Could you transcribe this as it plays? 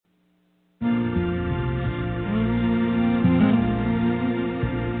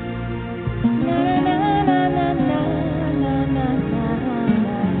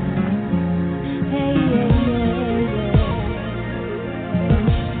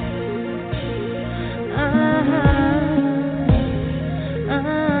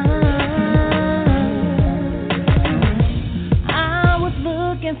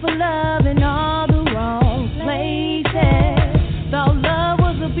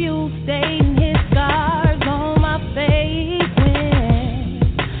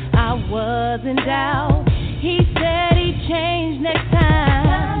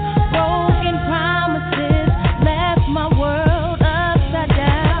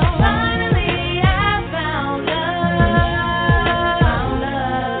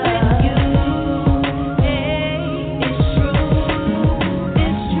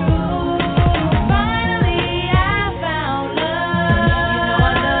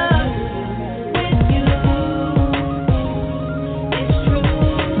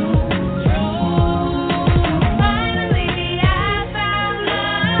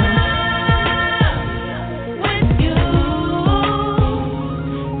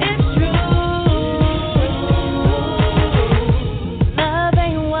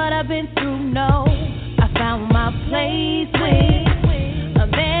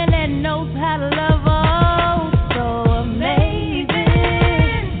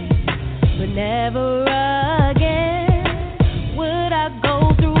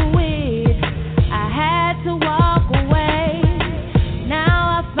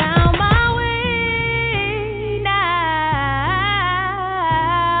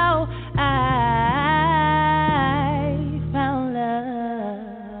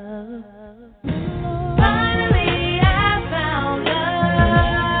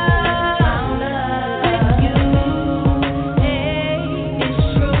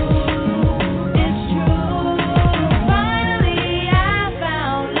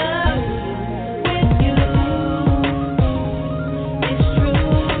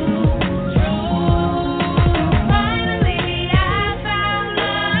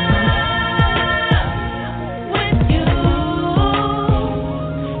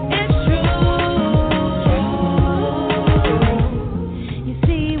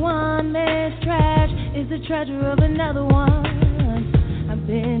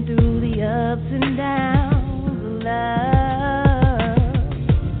ups and downs of love.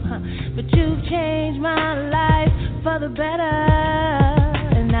 But you've changed my life for the better.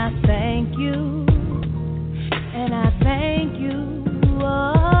 And I thank you. And I thank you.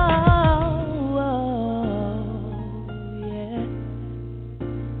 Oh, yeah.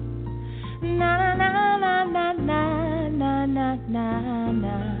 Na na na na na na na na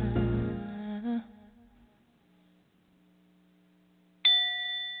na.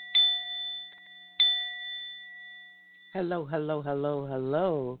 Hello, hello, hello,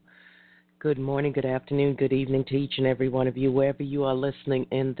 hello. Good morning, good afternoon, good evening to each and every one of you, wherever you are listening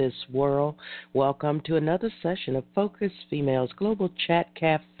in this world. Welcome to another session of Focus Females Global Chat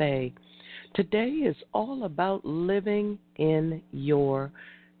Cafe. Today is all about living in your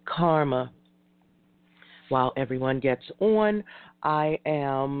karma. While everyone gets on, I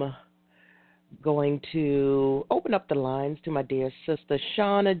am going to open up the lines to my dear sister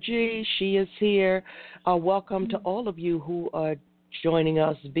Shauna G. She is here. Welcome to all of you who are joining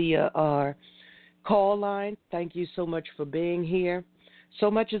us via our call line. Thank you so much for being here.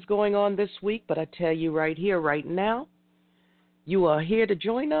 So much is going on this week, but I tell you right here, right now, you are here to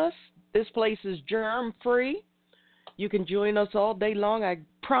join us. This place is germ-free. You can join us all day long. I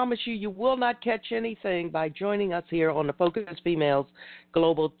promise you, you will not catch anything by joining us here on the Focus Females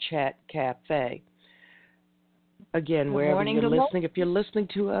Global Chat Cafe. Again, wherever you're listening, if you're listening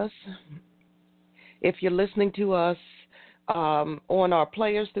to us on our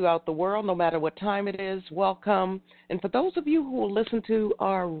players throughout the world, no matter what time it is, welcome. And for those of you who will listen to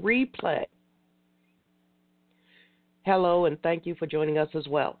our replay, hello and thank you for joining us as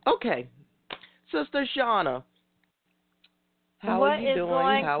well. Okay, Sister Shauna. How are you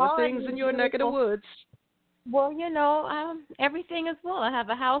doing? How are things in your neck of the woods? Well, everything is well. I have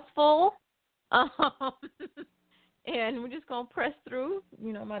a house full, and we're just going to press through.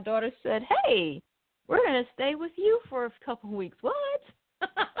 My daughter said, hey, we're going to stay with you for a couple of weeks. What?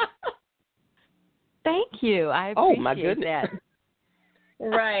 Thank you. I appreciate that.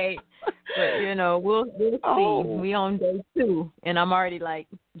 Right. But, we'll see. Oh. We on day 2, and I'm already,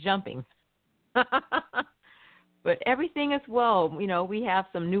 jumping. But everything is well. We have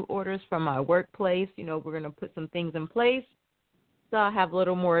some new orders from our workplace. We're going to put some things in place. So I'll have a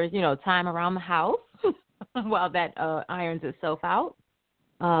little more, time around the house while that irons itself out.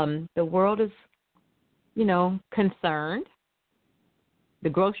 The world is, concerned. The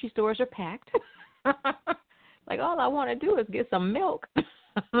grocery stores are packed. All I want to do is get some milk.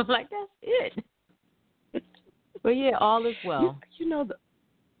 That's it. But, yeah, all is well.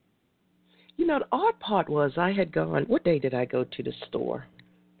 The odd part was I had gone, what day did I go to the store?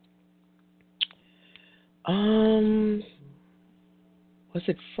 Was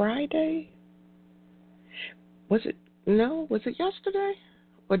it Friday? Was it yesterday?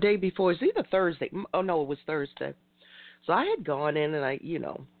 Or day before? It was either Thursday. Oh, no, it was Thursday. So I had gone in and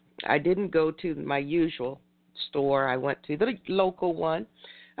I didn't go to my usual store. I went to the local one.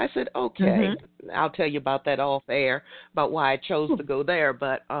 I said, okay, I'll tell you about that off air, about why I chose to go there.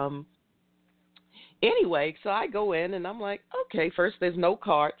 But, anyway, so I go in and I'm like, okay, first there's no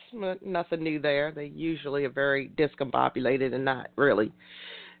carts, nothing new there. They usually are very discombobulated and not really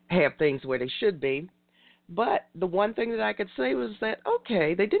have things where they should be. But the one thing that I could say was that,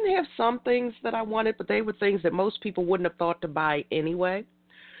 okay, they didn't have some things that I wanted, but they were things that most people wouldn't have thought to buy anyway.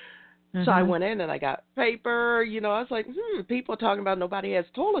 So I went in and I got paper, I was like, people are talking about nobody has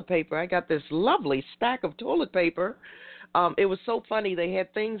toilet paper. I got this lovely stack of toilet paper. It was so funny. They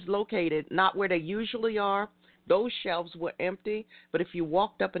had things located not where they usually are. Those shelves were empty. But if you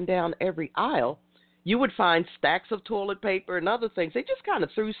walked up and down every aisle, you would find stacks of toilet paper and other things. They just kind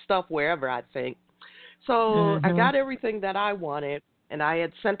of threw stuff wherever, I think. So I got everything that I wanted, and I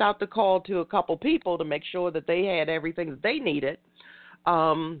had sent out the call to a couple people to make sure that they had everything that they needed.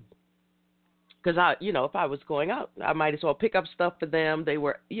 Because if I was going out, I might as well pick up stuff for them. They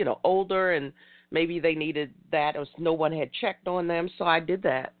were, older and maybe they needed that, or no one had checked on them, so I did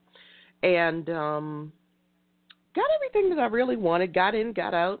that. And got everything that I really wanted, got in,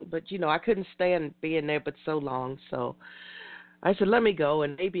 got out, but, I couldn't stand being there but so long. So I said, let me go,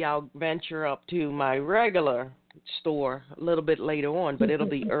 and maybe I'll venture up to my regular store a little bit later on, but it'll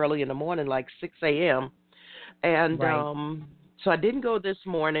be early in the morning, like 6 a.m. And so I didn't go this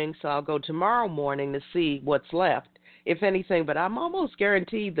morning, so I'll go tomorrow morning to see what's left, if anything. But I'm almost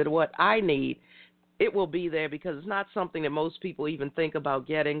guaranteed that what I need, it will be there because it's not something that most people even think about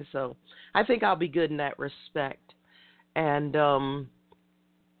getting. So I think I'll be good in that respect. And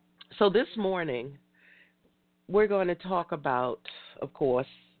so this morning, we're going to talk about, of course,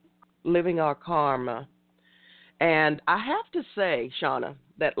 living our karma. And I have to say, Shauna,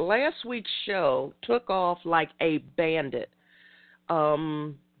 that last week's show took off like a bandit.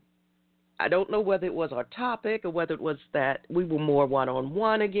 I don't know whether it was our topic or whether it was that we were more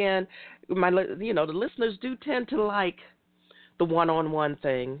one-on-one again. The listeners do tend to like the one-on-one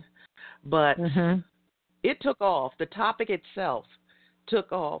thing, but it took off. The topic itself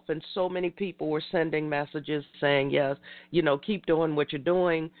took off, and so many people were sending messages saying, yes, keep doing what you're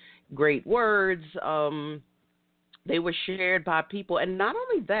doing, great words. They were shared by people, and not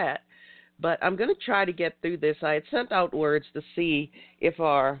only that, but I'm going to try to get through this. I had sent out words to see if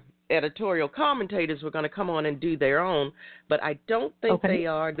our editorial commentators were going to come on and do their own, but I don't think they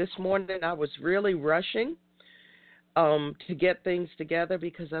are. This morning I was really rushing to get things together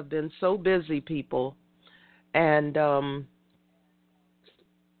because I've been so busy, people. And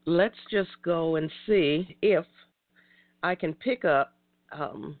let's just go and see if I can pick up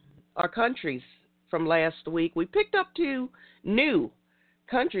our countries from last week. We picked up 2 new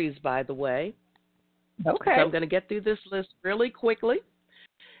countries, by the way. Okay. So I'm going to get through this list really quickly,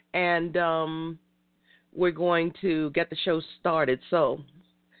 and we're going to get the show started. So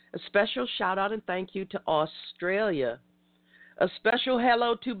a special shout-out and thank you to Australia. A special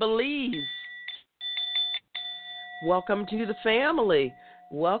hello to Belize. Welcome to the family.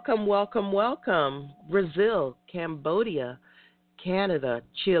 Welcome, welcome, welcome. Brazil, Cambodia, Canada,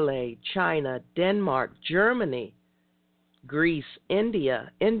 Chile, China, Denmark, Germany, Greece,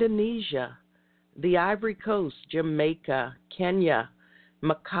 India, Indonesia, the Ivory Coast, Jamaica, Kenya,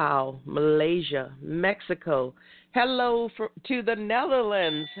 Macau, Malaysia, Mexico. Hello to the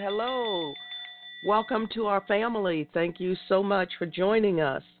Netherlands. Hello. Welcome to our family. Thank you so much for joining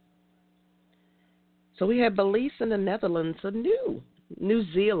us. So we have Belize in the Netherlands, New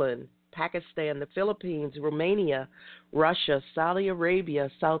Zealand, Pakistan, the Philippines, Romania, Russia, Saudi Arabia,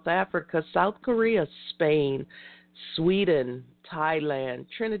 South Africa, South Korea, Spain, Sweden, Thailand,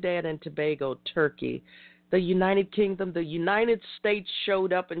 Trinidad and Tobago, Turkey, the United Kingdom. The United States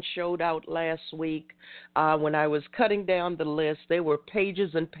showed up and showed out last week. When I was cutting down the list, there were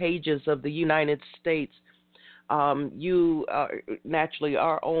pages and pages of the United States. Naturally,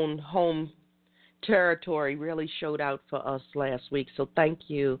 our own home territory really showed out for us last week. So thank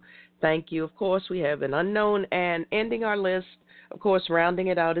you. Thank you. Of course, we have an unknown, and ending our list, of course, rounding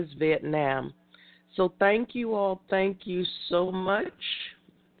it out is Vietnam. So thank you all. Thank you so much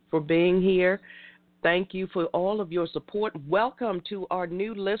for being here. Thank you for all of your support. Welcome to our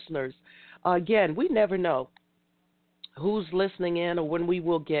new listeners. Again, we never know who's listening in or when we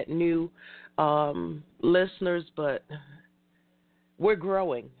will get new listeners, but we're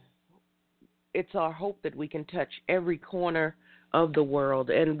growing. It's our hope that we can touch every corner of the world,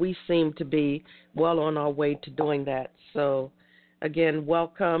 and we seem to be well on our way to doing that. So, again,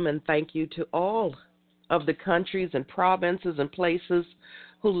 welcome and thank you to all of the countries and provinces and places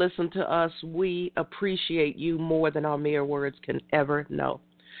who listen to us. We appreciate you more than our mere words can ever know.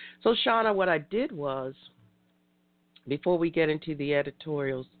 So, Shauna, what I did was, before we get into the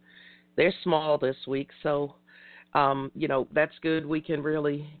editorials, they're small this week, so, that's good. We can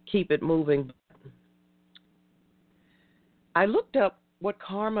really keep it moving. I looked up what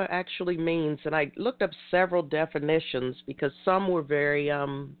karma actually means, and I looked up several definitions because some were very,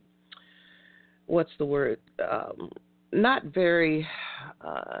 not very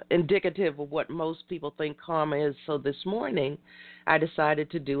indicative of what most people think karma is. So this morning, I decided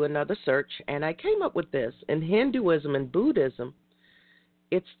to do another search, and I came up with this. In Hinduism and Buddhism,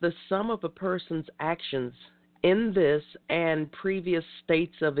 it's the sum of a person's actions in this and previous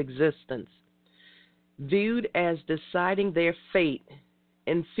states of existence, viewed as deciding their fate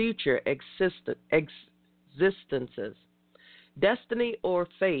in future existences. Destiny or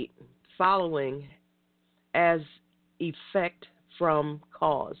fate following as effect from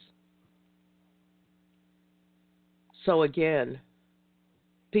cause. So again,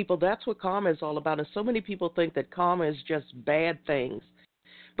 people, that's what karma is all about. And so many people think that karma is just bad things.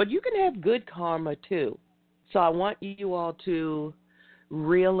 But you can have good karma too. So I want you all to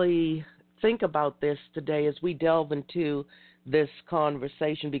really think about this today as we delve into this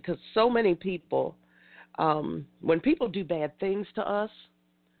conversation, because so many people, when people do bad things to us,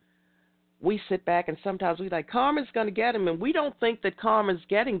 we sit back and sometimes we like, karma's going to get them, and we don't think that karma's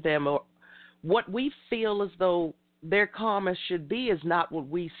getting them, or what we feel as though their karma should be is not what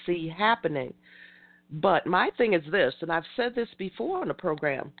we see happening. But my thing is this, and I've said this before on the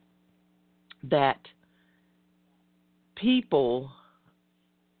program, that people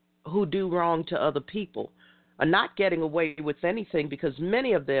who do wrong to other people are not getting away with anything, because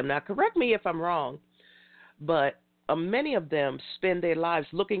many of them, now correct me if I'm wrong, but many of them spend their lives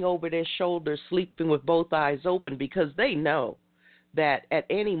looking over their shoulders, sleeping with both eyes open, because they know that at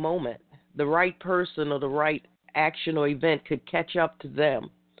any moment the right person or the right action or event could catch up to them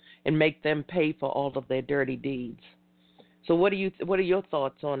and make them pay for all of their dirty deeds. So what are your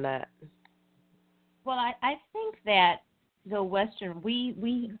thoughts on that? Well, I think that the Western,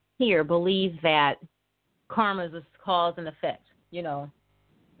 we here believe that karma is a cause and effect.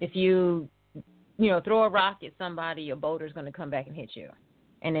 If you throw a rock at somebody, a boulder's going to come back and hit you.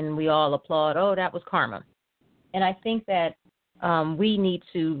 And then we all applaud, oh, that was karma. And I think that we need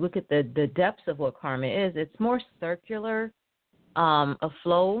to look at the depths of what karma is. It's more circular, a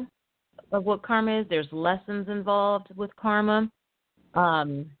flow of what karma is. There's lessons involved with karma.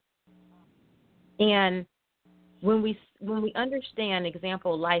 And when we understand,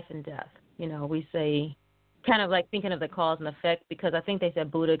 example, life and death, we say, kind of like thinking of the cause and effect, because I think they said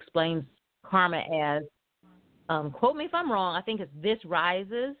Buddha explains karma as, quote me if I'm wrong, I think it's this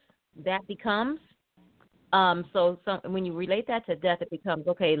rises, that becomes. So when you relate that to death, it becomes,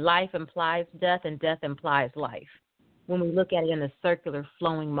 okay, life implies death and death implies life, when we look at it in a circular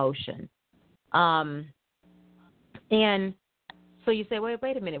flowing motion. And so you say,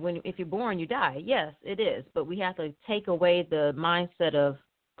 wait a minute, if you're born, you die. Yes, it is, but we have to take away the mindset of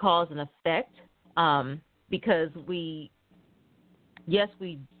cause and effect, because we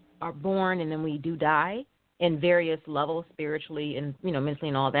are born and then we do die in various levels, spiritually and mentally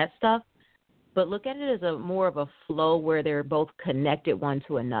and all that stuff. But look at it as more of a flow where they're both connected one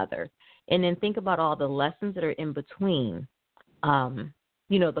to another. And then think about all the lessons that are in between,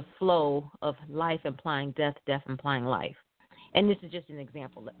 the flow of life implying death, death implying life. And this is just an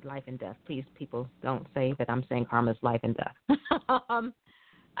example, life and death. Please, people, don't say that I'm saying karma is life and death.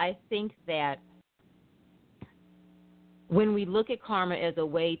 I think that when we look at karma as a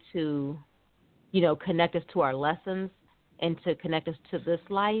way to, connect us to our lessons and to connect us to this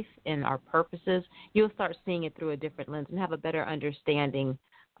life and our purposes, you'll start seeing it through a different lens and have a better understanding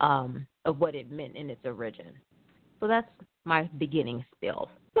of what it meant in its origin. So that's my beginning spiel.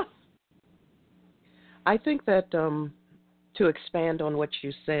 I think that to expand on what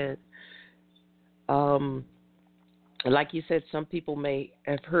you said, like you said, some people may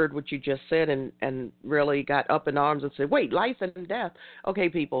have heard what you just said and really got up in arms and said, wait, life and death. Okay,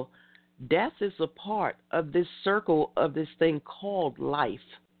 people, death is a part of this circle of this thing called life.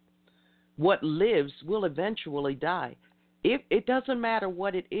 What lives will eventually die. It doesn't matter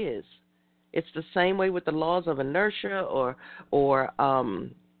what it is. It's the same way with the laws of inertia or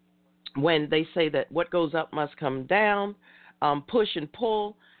when they say that what goes up must come down, push and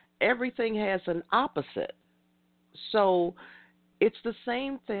pull. Everything has an opposite. So it's the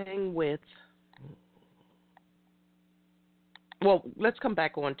same thing with, well, let's come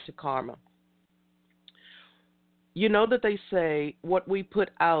back on to karma. You know that they say what we put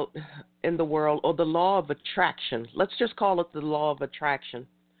out in the world, or the law of attraction, let's just call it the law of attraction.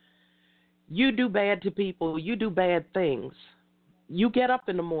 You do bad to people, you do bad things. You get up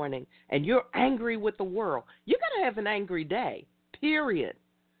in the morning and you're angry with the world. You're going to have an angry day, period.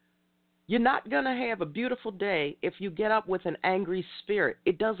 You're not going to have a beautiful day if you get up with an angry spirit.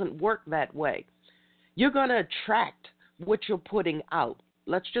 It doesn't work that way. You're going to attract what you're putting out.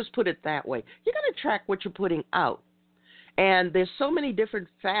 Let's just put it that way. You're going to attract what you're putting out. And there's so many different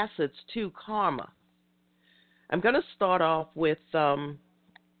facets to karma. I'm going to start off with Tara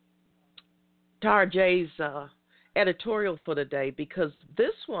J's editorial for the day, because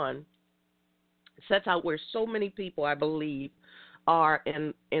this one sets out where so many people, I believe, are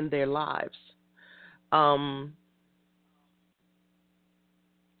in their lives. For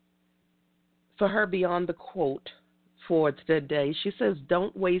her, beyond the quote for today, she says,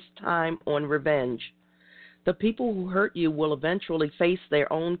 don't waste time on revenge. The people who hurt you will eventually face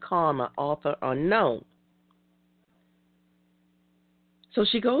their own karma, author unknown. So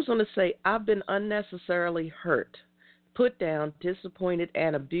she goes on to say, I've been unnecessarily hurt, put down, disappointed,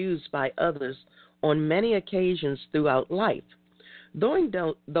 and abused by others on many occasions throughout life. During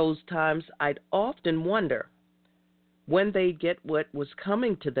those times, I'd often wonder when they'd get what was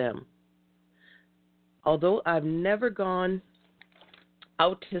coming to them. Although I've never gone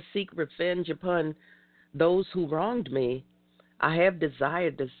out to seek revenge upon those who wronged me, I have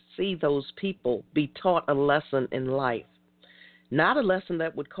desired to see those people be taught a lesson in life. Not a lesson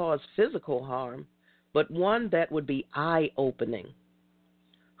that would cause physical harm, but one that would be eye-opening,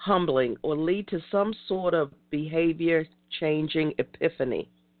 humbling, or lead to some sort of behavior-changing epiphany.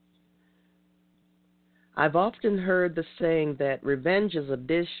 I've often heard the saying that revenge is a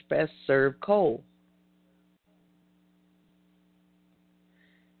dish best served cold.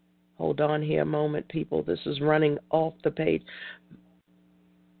 Hold on here a moment, people. This is running off the page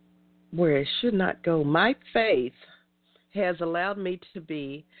where it should not go. My faith has allowed me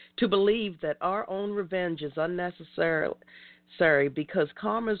to believe that our own revenge is unnecessary because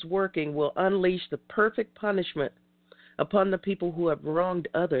karma's working will unleash the perfect punishment upon the people who have wronged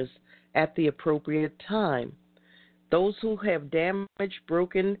others at the appropriate time. Those who have damaged,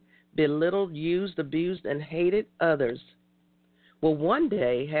 broken, belittled, used, abused, and hated others will one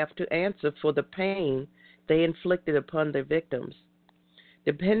day have to answer for the pain they inflicted upon their victims.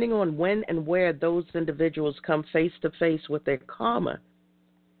 Depending on when and where those individuals come face to face with their karma,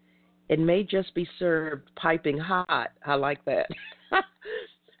 it may just be served piping hot. I like that.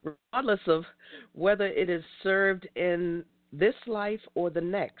 Regardless of whether it is served in this life or the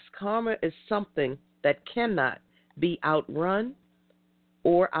next, karma is something that cannot be outrun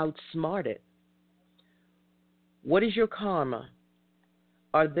or outsmarted. What is your karma?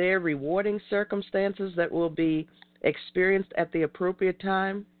 Are there rewarding circumstances that will be experienced at the appropriate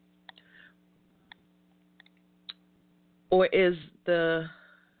time? Or is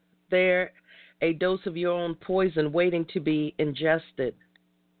there a dose of your own poison waiting to be ingested?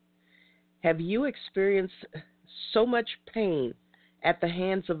 Have you experienced so much pain at the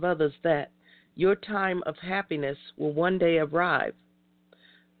hands of others that your time of happiness will one day arrive?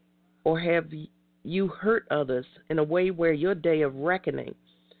 Or have you hurt others in a way where your day of reckoning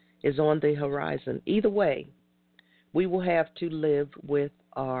is on the horizon? Either way, we will have to live with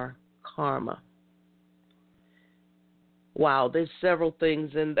our karma. Wow, there's several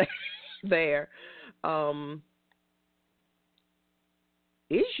things in there.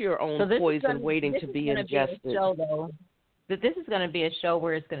 Is your own poison waiting to be ingested? This is going to be a show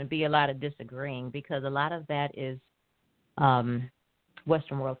where it's going to be a lot of disagreeing because a lot of that is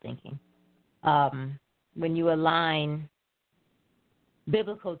Western world thinking. When you align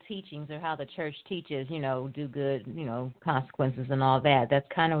biblical teachings or how the church teaches, do good, consequences and all that, that's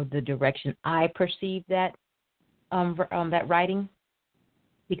kind of the direction I perceive that that writing,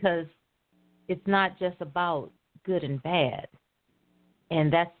 because it's not just about good and bad.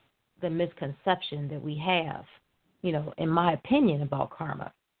 And that's the misconception that we have, in my opinion, about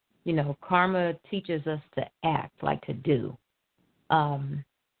karma. Karma teaches us to act, like to do. And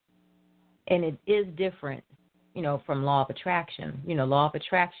it is different, from law of attraction. Law of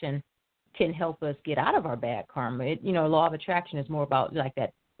attraction can help us get out of our bad karma. Law of attraction is more about like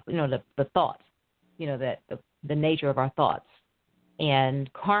that, the thoughts, that the nature of our thoughts.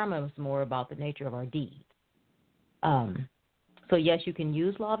 And karma is more about the nature of our deeds. So yes, you can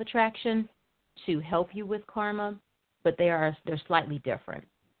use law of attraction to help you with karma, but they're slightly different.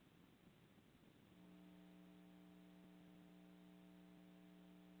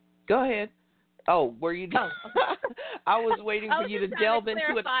 Go ahead. Oh, were you? Oh, okay. I was waiting for you to delve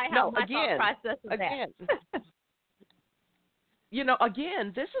into it. No, again.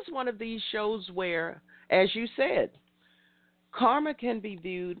 Again, this is one of these shows where, as you said, karma can be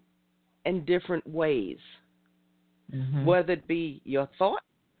viewed in different ways, whether it be your thought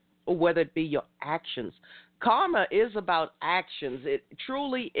or whether it be your actions. Karma is about actions. It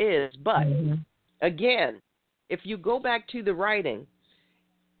truly is. But, again, if you go back to the writing,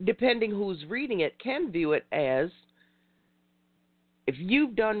 depending who's reading it, can view it as if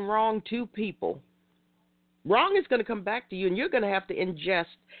you've done wrong to people, wrong is going to come back to you, and you're going to have to ingest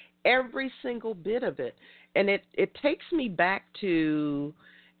every single bit of it. And it takes me back to,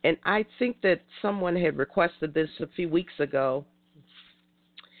 and I think that someone had requested this a few weeks ago,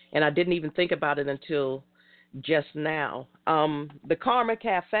 and I didn't even think about it until just now. The Karma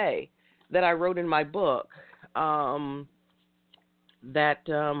Cafe that I wrote in my book, that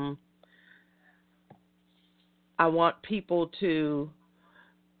I want people to,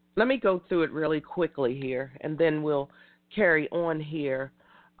 let me go through it really quickly here, and then we'll carry on here.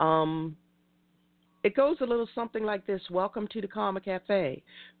 It goes a little something like this. Welcome to the Karma Cafe.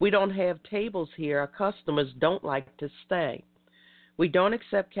 We don't have tables here. Our customers don't like to stay. We don't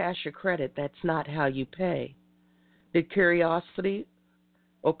accept cash or credit. That's not how you pay. Did curiosity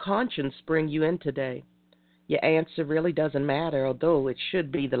or conscience bring you in today? Your answer really doesn't matter, although it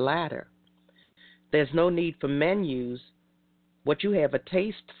should be the latter. There's no need for menus. What you have a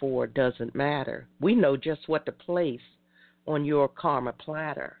taste for doesn't matter. We know just what to place on your karma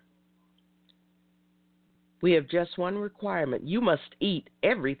platter. We have just one requirement. You must eat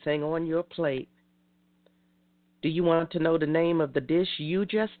everything on your plate. Do you want to know the name of the dish you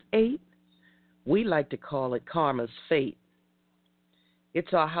just ate? We like to call it karma's fate.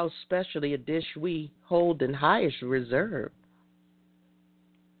 It's our house specialty, a dish we hold in highest reserve.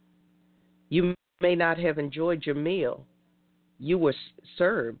 You may not have enjoyed your meal, you were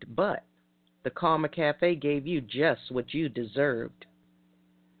served, but the Karma Cafe gave you just what you deserved.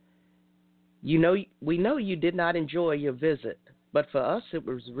 We know you did not enjoy your visit, but for us it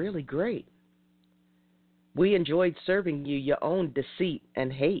was really great. We enjoyed serving you your own deceit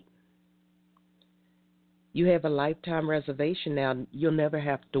and hate. You have a lifetime reservation now. You'll never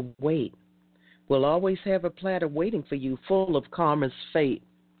have to wait. We'll always have a platter waiting for you full of karma's fate.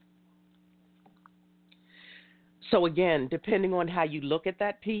 So again, depending on how you look at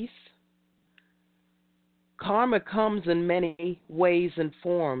that piece, karma comes in many ways and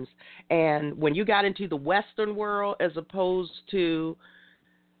forms. And when you got into the Western world as opposed to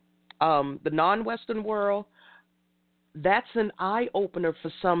the non-Western world, that's an eye-opener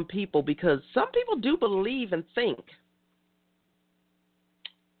for some people, because some people do believe and think,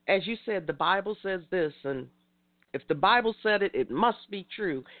 as you said, the Bible says this, and if the Bible said it, it must be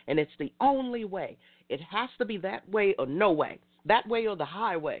true, and it's the only way. It has to be that way or no way, that way or the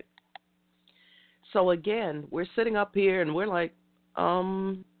highway. So again, we're sitting up here and we're like,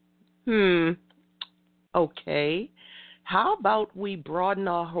 okay, how about we broaden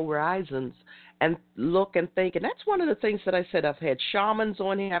our horizons and look and think? And that's one of the things that I said. I've had shamans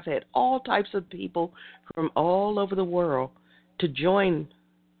on here. I've had all types of people from all over the world to join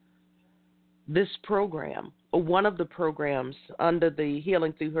this program, or one of the programs under the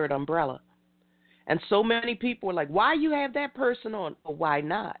Healing Through Hurt umbrella. And so many people were like, why you have that person on, or why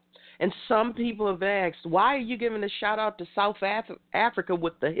not? And some people have asked, why are you giving a shout out to South Africa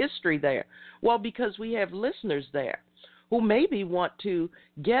with the history there? Well, because we have listeners there who maybe want to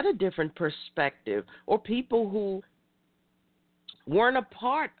get a different perspective, or people who weren't a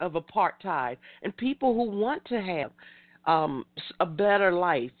part of apartheid, and people who want to have a better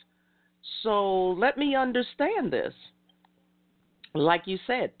life. So let me understand this. Like you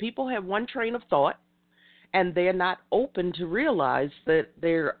said, people have one train of thought, and they're not open to realize that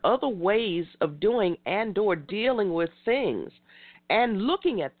there are other ways of doing and or dealing with things and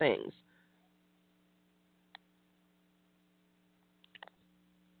looking at things.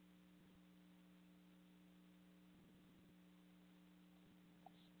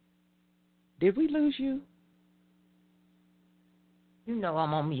 Did we lose you? You know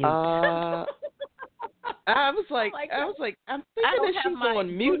I'm on mute. I was like, I'm thinking that she's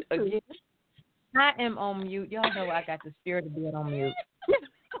on mute again. I am on mute. Y'all know I got the spirit of being on mute.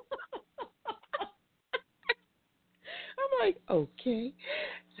 I'm like, okay.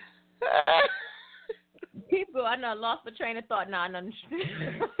 People, I know I lost my train of thought now. I'm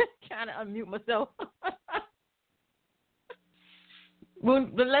trying to unmute myself.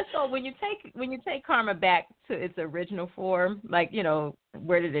 But let's go. When you take karma back to its original form, like,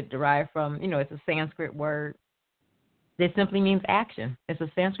 where did it derive from? It's a Sanskrit word. It simply means action. It's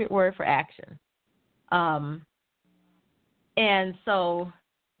a Sanskrit word for action. And so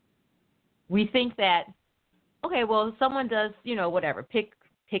we think that, okay, well, someone does, whatever, pick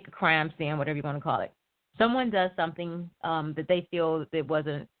a crime scene, whatever you want to call it. Someone does something that they feel that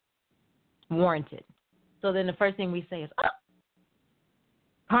wasn't warranted. So then the first thing we say is,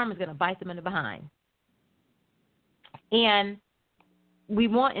 karma's going to bite them in the behind. And we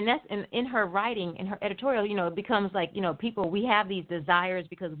want, and that's in her writing, in her editorial, it becomes like, people, we have these desires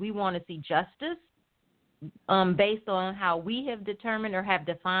because we want to see justice based on how we have determined or have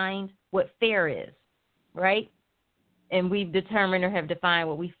defined what fair is, right? And we've determined or have defined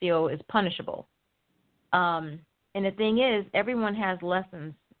what we feel is punishable. And the thing is, everyone has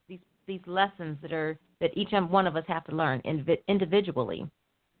lessons, these lessons that each one of us have to learn individually.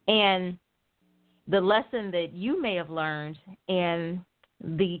 And the lesson that you may have learned and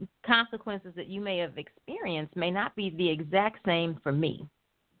the consequences that you may have experienced may not be the exact same for me.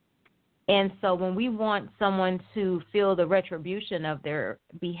 And so when we want someone to feel the retribution of their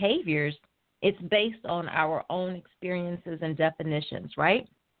behaviors, it's based on our own experiences and definitions, right?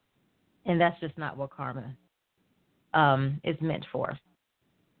 And that's just not what karma is meant for.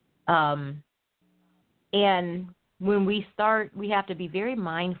 And when we start, we have to be very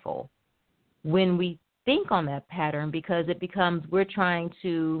mindful when we think on that pattern, because it becomes, we're trying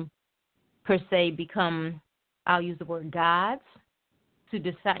to, per se, become, I'll use the word gods, to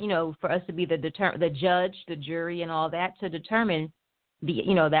decide, for us to be the judge, the jury, and all that, to determine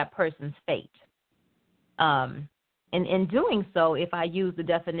that person's fate. And in doing so, if I use the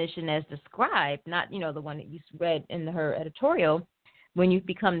definition as described, not, the one that you read in her editorial, when you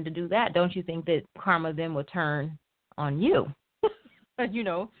become to do that, don't you think that karma then will turn on you,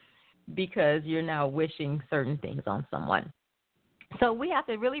 because you're now wishing certain things on someone? So we have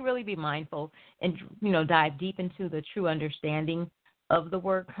to really, really be mindful and, dive deep into the true understanding of the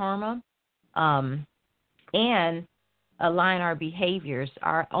word karma. And align our behaviors,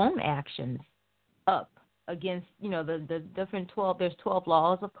 our own actions up against, the different 12, there's 12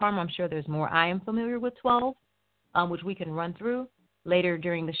 laws of karma. I'm sure there's more. I am familiar with 12, which we can run through later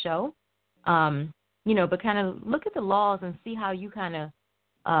during the show. But kind of look at the laws and see how you kind of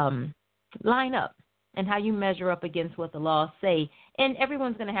line up and how you measure up against what the laws say. And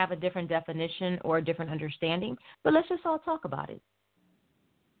everyone's going to have a different definition or a different understanding, but let's just all talk about it.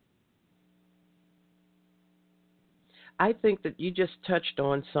 I think that you just touched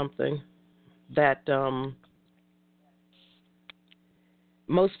on something that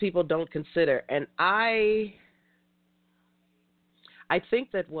most people don't consider. And I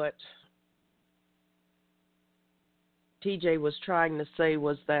think that what TJ was trying to say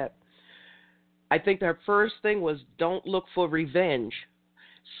was that I think their first thing was don't look for revenge.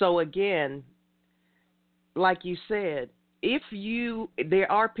 So again, like you said,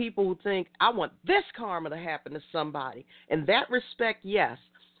 there are people who think, I want this karma to happen to somebody. In that respect, yes,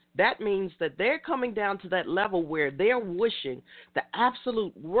 that means that they're coming down to that level where they're wishing the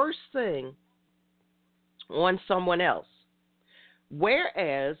absolute worst thing on someone else.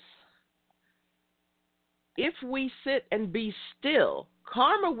 Whereas, if we sit and be still,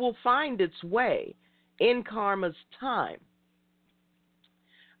 karma will find its way in karma's time.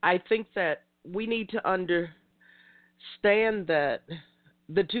 I think that we need to understand that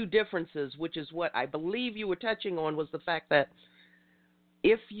the two differences, which is what I believe you were touching on, was the fact that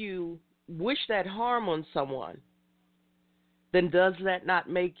if you wish that harm on someone, then does that not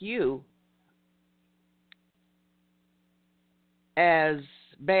make you as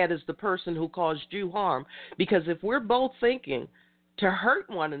bad as the person who caused you harm? Because if we're both thinking to hurt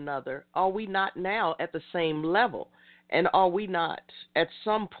one another, are we not now at the same level? And are we not at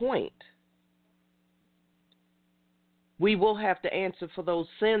some point we will have to answer for those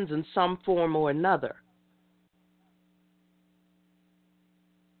sins in some form or another?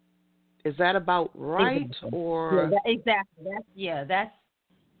 Is that about right? Exactly. Or exactly.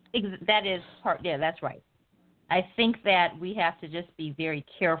 That is part. Yeah, that's right. I think that we have to just be very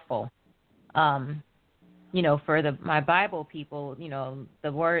careful. For my Bible people,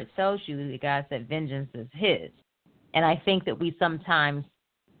 the word tells you that God said vengeance is His, and I think that we sometimes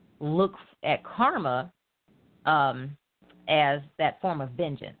look at karma as that form of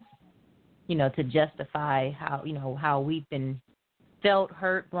vengeance, to justify how we've been felt,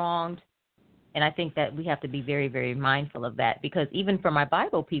 hurt, wronged. And I think that we have to be very, very mindful of that, because even for my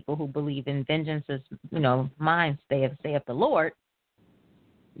Bible people who believe in vengeance is, mine, saith the Lord,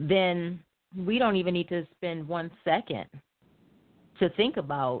 then we don't even need to spend 1 second to think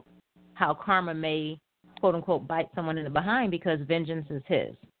about how karma may, quote unquote, bite someone in the behind, because vengeance is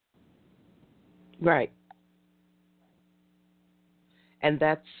His. Right. And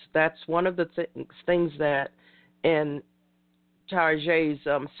that's one of the things that in Tarjay's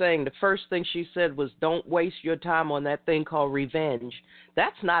saying, the first thing she said was, don't waste your time on that thing called revenge.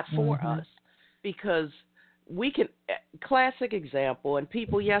 That's not for us, because we can, classic example, and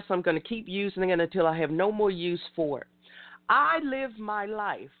people, yes, I'm going to keep using it until I have no more use for it. I live my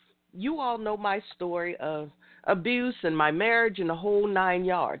life. You all know my story of abuse and my marriage and the whole 9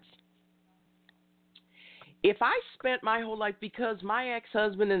 yards. If I spent my whole life, because my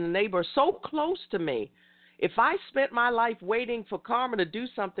ex-husband and the neighbor are so close to me, if I spent my life waiting for karma to do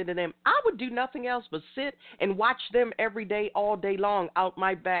something to them, I would do nothing else but sit and watch them every day, all day long, out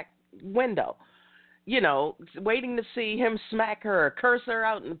my back window, waiting to see him smack her or curse her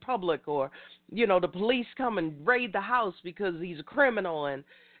out in public, or, the police come and raid the house because he's a criminal, and,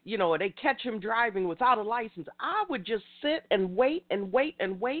 or they catch him driving without a license. I would just sit and wait and wait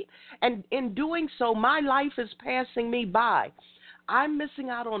and wait, and in doing so, my life is passing me by. I'm missing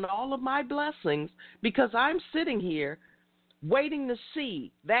out on all of my blessings because I'm sitting here waiting to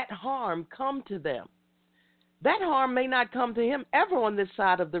see that harm come to them. That harm may not come to him ever on this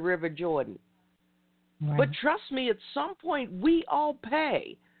side of the River Jordan. Right. But trust me, at some point we all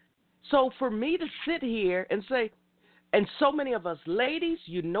pay. So for me to sit here and say, and so many of us ladies,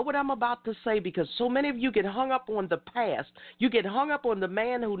 you know what I'm about to say, because so many of you get hung up on the past. You get hung up on the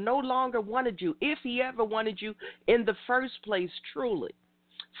man who no longer wanted you, if he ever wanted you in the first place, truly,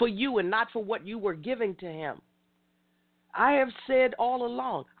 for you and not for what you were giving to him. I have said all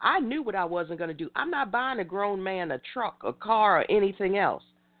along, I knew what I wasn't going to do. I'm not buying a grown man a truck, a car, or anything else.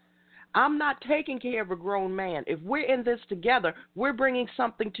 I'm not taking care of a grown man. If we're in this together, we're bringing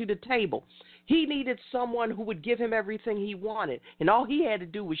something to the table. He needed someone who would give him everything he wanted, and all he had to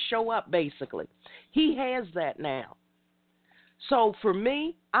do was show up, basically. He has that now. So for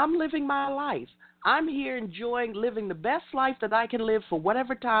me, I'm living my life. I'm here enjoying living the best life that I can live for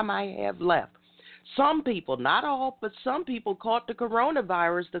whatever time I have left. Some people, not all, but some people caught the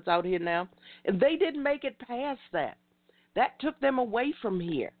coronavirus that's out here now, and they didn't make it past that. That took them away from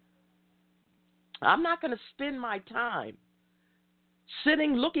here. I'm not going to spend my time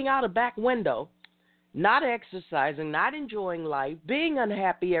sitting, looking out a back window, not exercising, not enjoying life, being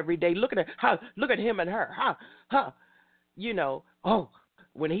unhappy every day. Look at him and her,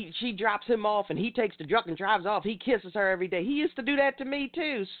 when she drops him off and he takes the truck and drives off, he kisses her every day. He used to do that to me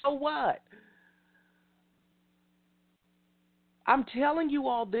too. So what? I'm telling you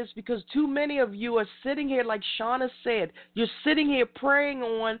all this because too many of you are sitting here, like Shauna said, you're sitting here praying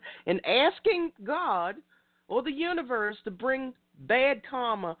on and asking God or the universe to bring bad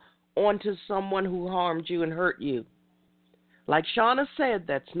karma onto someone who harmed you and hurt you. Like Shauna said,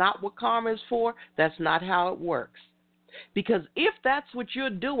 that's not what karma is for. That's not how it works. Because if that's what you're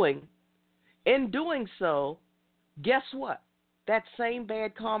doing, in doing so, guess what? That same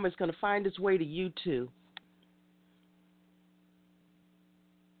bad karma is going to find its way to you too.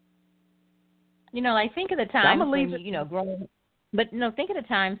 Think of the time when growing. But think of the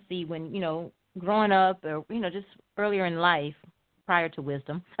time, see, when growing up, or just earlier in life, prior to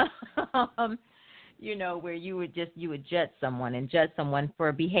wisdom, where you would judge someone for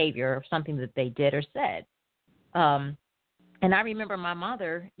a behavior or something that they did or said. And I remember my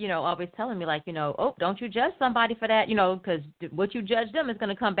mother, always telling me, like, oh, don't you judge somebody for that, because what you judge them is going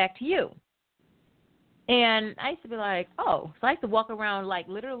to come back to you. And I used to be like, oh, so I used to walk around like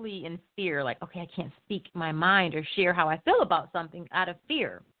literally in fear, like, okay, I can't speak my mind or share how I feel about something out of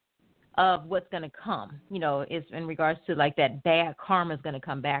fear of what's going to come, is in regards to like that bad karma is going to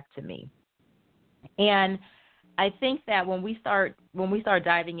come back to me. And I think that when we start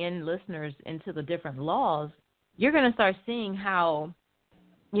diving in, listeners, into the different laws, you're going to start seeing how,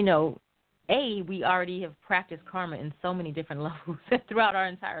 we already have practiced karma in so many different levels throughout our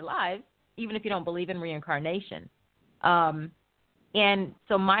entire lives, even if you don't believe in reincarnation. And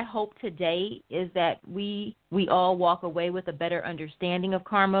so my hope today is that we all walk away with a better understanding of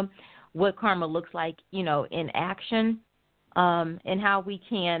karma, what karma looks like, in action, and how we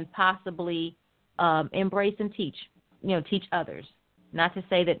can possibly embrace and teach others. Not to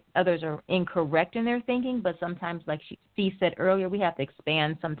say that others are incorrect in their thinking, but sometimes, like she said earlier, we have to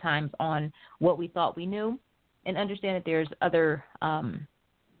expand sometimes on what we thought we knew and understand that there's other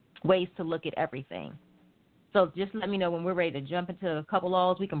ways to look at everything. So just let me know when we're ready to jump into a couple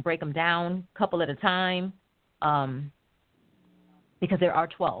laws. We can break them down a couple at a time, because there are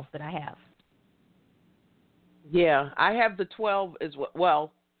 12 that I have. Yeah, I have the 12 as well.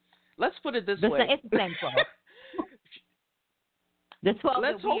 Well, let's put it this way. It's the same 12. The 12.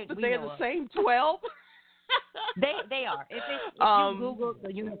 Let's hope that they're the same 12. They are. If you Google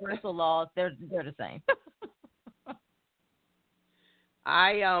the universal laws, they're the same.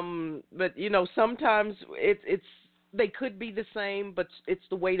 But sometimes it's they could be the same, but it's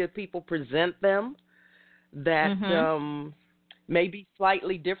the way that people present them that may be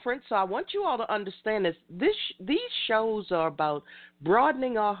slightly different. So I want you all to understand this. These shows are about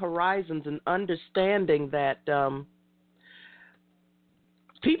broadening our horizons and understanding that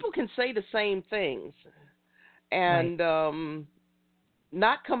people can say the same things and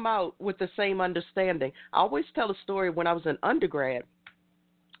not come out with the same understanding. I always tell a story. When I was an undergrad,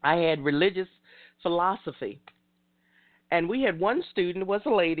 I had religious philosophy, and we had one student, was a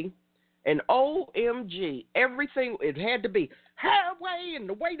lady, and OMG, everything, it had to be her way and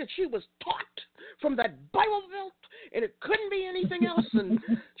the way that she was taught from that Bible belt, and it couldn't be anything else, and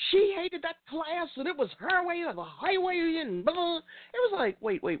she hated that class, and it was her way or the highway, and blah, blah. It was like,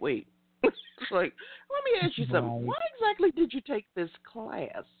 wait. It's like, let me ask you something. Why exactly did you take this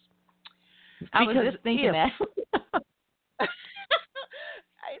class? I was just thinking that.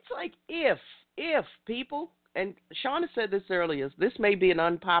 It's like if people, and Shauna said this earlier, this may be an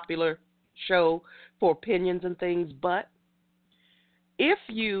unpopular show for opinions and things, but if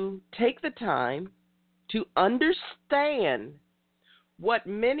you take the time to understand what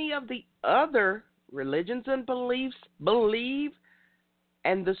many of the other religions and beliefs believe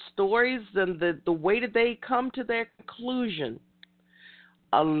and the stories and the way that they come to their conclusion,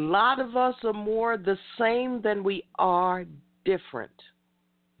 a lot of us are more the same than we are different.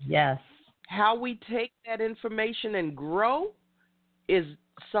 Yes. How we take that information and grow is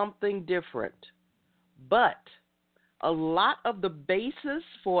something different. But a lot of the basis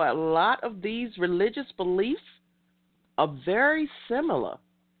for a lot of these religious beliefs are very similar.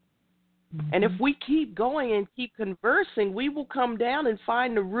 Mm-hmm. And if we keep going and keep conversing, we will come down and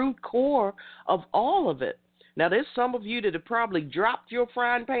find the root core of all of it. Now, there's some of you that have probably dropped your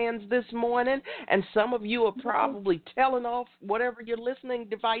frying pans this morning, and some of you are probably telling off whatever your listening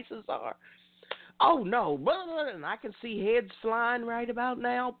devices are. oh no, blah, blah, and I can see heads flying right about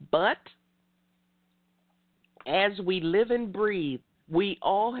now. But as we live and breathe, we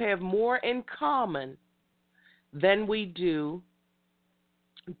all have more in common than we do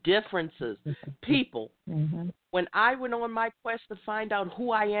differences. People, when I went on my quest to find out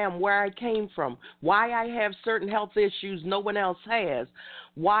who I am, where I came from, why I have certain health issues no one else has,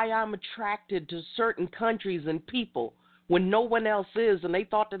 why I'm attracted to certain countries and people when no one else is, and they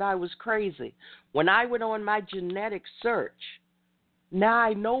thought that I was crazy. When I went on my genetic search, now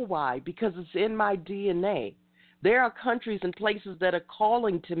I know why, because it's in my DNA. There are countries and places that are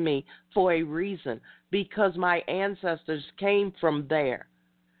calling to me for a reason, because my ancestors came from there.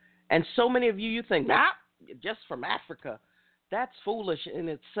 And so many of you think, just from Africa. That's foolish in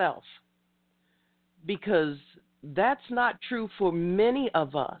itself, because that's not true for many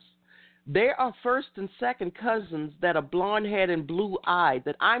of us. There are first and second cousins that are blonde-haired and blue-eyed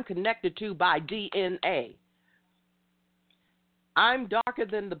that I'm connected to by DNA. I'm darker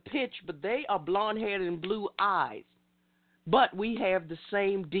than the pitch, but they are blonde-haired and blue eyes. But we have the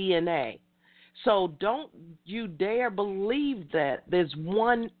same DNA. So don't you dare believe that there's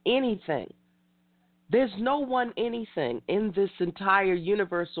one anything. There's no one anything in this entire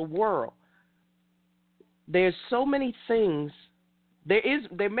universal world. There's so many things.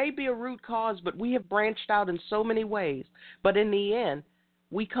 There may be a root cause, but we have branched out in so many ways. But in the end,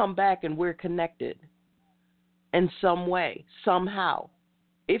 we come back and we're connected in some way, somehow.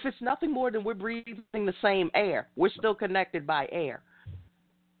 If it's nothing more than we're breathing the same air, we're still connected by air.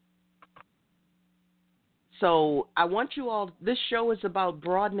 So I want you all, this show is about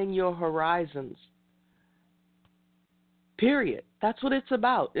broadening your horizons. Period. That's what it's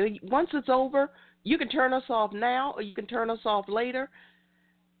about. Once it's over, you can turn us off now or you can turn us off later.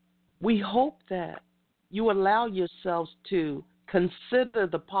 We hope that you allow yourselves to consider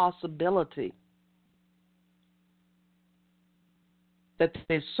the possibility that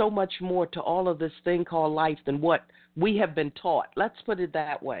there's so much more to all of this thing called life than what we have been taught. Let's put it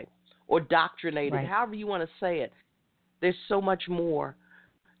that way. Or doctrinated, right. However you want to say it. There's so much more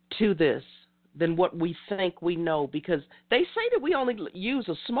to this than what we think we know, because they say that we only use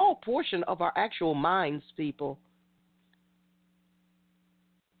a small portion of our actual minds, people.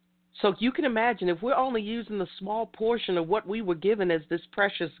 So you can imagine if we're only using a small portion of what we were given as this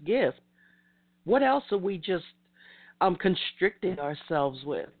precious gift, what else are we just constricting ourselves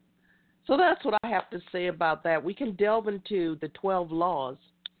with? So that's what I have to say about that. We can delve into the 12 laws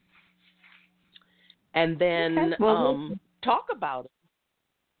and then talk about it.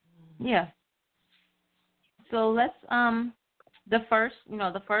 Yeah. So let's the first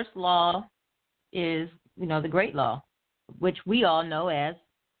law is, the great law, which we all know as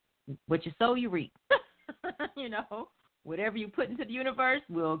what you sow you reap. Whatever you put into the universe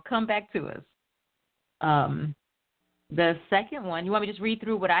will come back to us. The second one, you want me to just read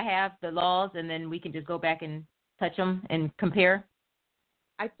through what I have, the laws, and then we can just go back and touch them and compare?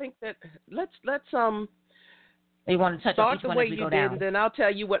 I think that let's you want to touch start each the one way as we you go did, down. and then I'll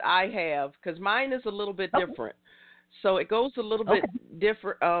tell you what I have, because mine is a little bit different. So it goes a little bit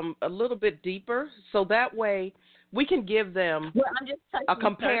different, a little bit deeper. So that way we can give them a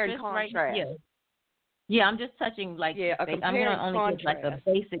compare and contrast. Right? Yeah, I'm just touching I'm going to only give like a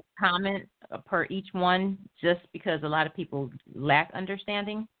basic comment per each one, just because a lot of people lack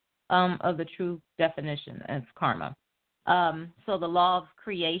understanding of the true definition of karma. So the law of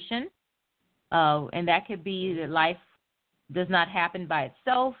creation, and that could be that life does not happen by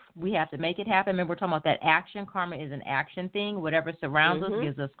itself. We have to make it happen. Remember, we're talking about that action. Karma is an action thing. Whatever surrounds us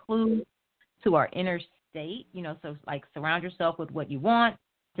gives us clues to our inner state. So like surround yourself with what you want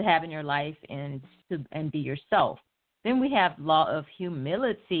to have in your life and be yourself. Then we have law of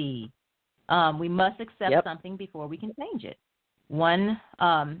humility. We must accept something before we can change it.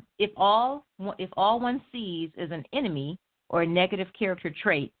 If all one sees is an enemy or a negative character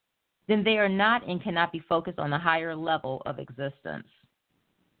trait, then they are not and cannot be focused on the higher level of existence.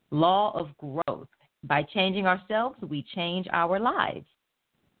 Law of growth. By changing ourselves, we change our lives.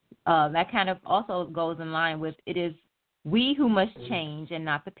 That kind of also goes in line with it is we who must change and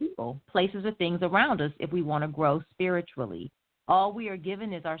not the people, places, or things around us if we want to grow spiritually. All we are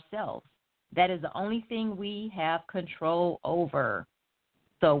given is ourselves. That is the only thing we have control over.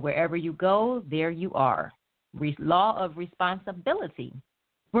 So wherever you go, there you are. Law of responsibility.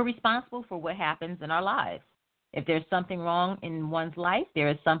 We're responsible for what happens in our lives. If there's something wrong in one's life, there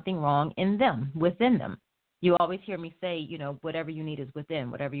is something wrong in them, within them. You always hear me say, whatever you need is within,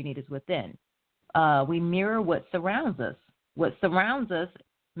 whatever you need is within. We mirror what surrounds us. What surrounds us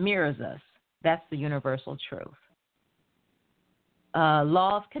mirrors us. That's the universal truth.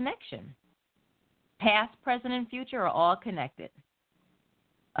 Law of connection. Past, present, and future are all connected.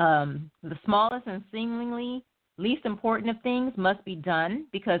 The smallest and seemingly least important of things must be done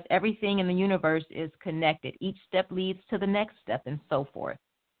because everything in the universe is connected. Each step leads to the next step and so forth.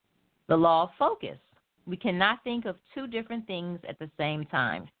 The law of focus. We cannot think of two different things at the same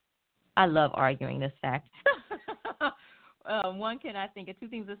time. I love arguing this fact. One cannot think of two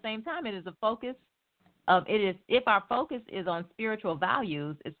things at the same time. It is a focus. If our focus is on spiritual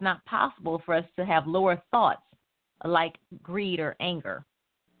values, it's not possible for us to have lower thoughts like greed or anger.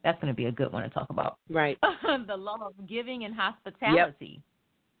 That's going to be a good one to talk about. Right. The law of giving and hospitality. Yep.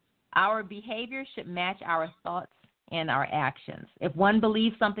 Our behavior should match our thoughts and our actions. If one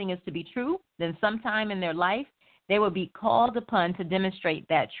believes something is to be true, then sometime in their life they will be called upon to demonstrate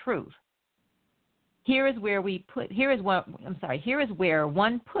that truth. Here is where one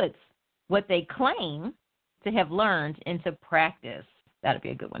puts what they claim to have learned into practice. That'd be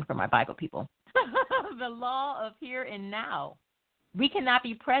a good one for my Bible people. The law of here and now. We cannot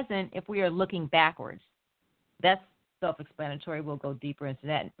be present if we are looking backwards. That's self-explanatory. We'll go deeper into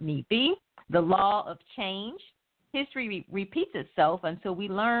that need be. The law of change. History repeats itself until we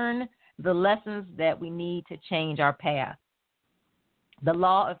learn the lessons that we need to change our path. The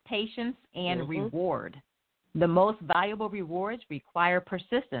law of patience and reward. The most valuable rewards require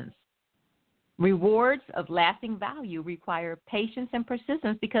persistence. Rewards of lasting value require patience and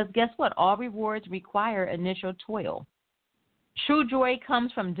persistence because guess what? All rewards require initial toil. True joy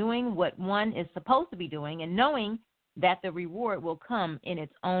comes from doing what one is supposed to be doing and knowing that the reward will come in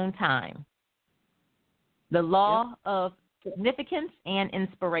its own time. The law of significance and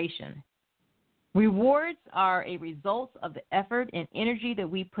inspiration. Rewards are a result of the effort and energy that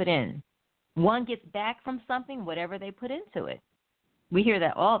we put in. One gets back from something, whatever they put into it. We hear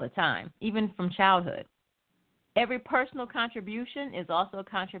that all the time, even from childhood. Every personal contribution is also a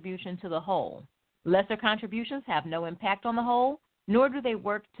contribution to the whole. Lesser contributions have no impact on the whole, nor do they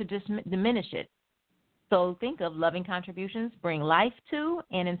work to diminish it. So think of loving contributions, bring life to,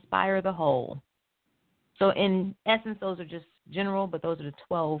 and inspire the whole. So in essence, those are just general, but those are the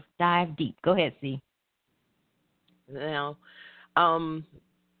 12. Dive deep. Go ahead, C. Now,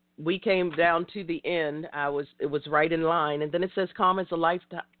 we came down to the end. It was right in line, and then it says, "Calm is a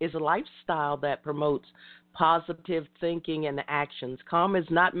lifestyle that promotes positive thinking and actions. Calm is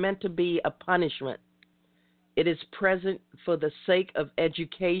not meant to be a punishment. It is present for the sake of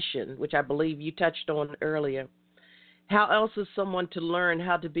education," which I believe you touched on earlier. How else is someone to learn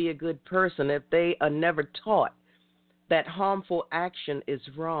how to be a good person if they are never taught that harmful action is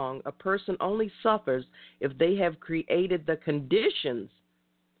wrong? A person only suffers if they have created the conditions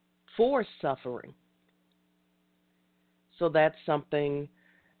for suffering. So that's something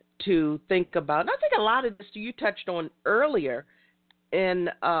to think about. And I think a lot of this you touched on earlier in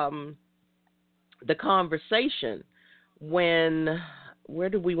the conversation. Where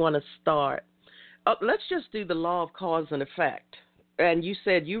do we want to start? Let's just do the law of cause and effect. And you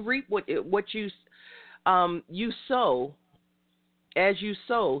said you reap what you sow. As you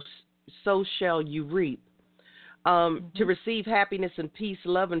sow, so shall you reap. To receive happiness and peace,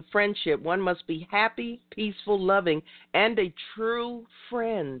 love, and friendship, one must be happy, peaceful, loving, and a true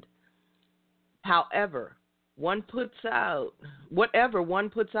friend. However, whatever one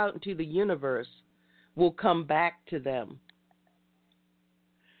puts out into the universe will come back to them.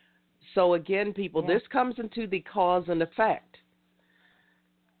 So again, people, this comes into the cause and effect.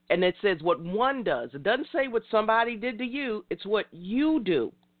 And it says what one does. It doesn't say what somebody did to you. It's what you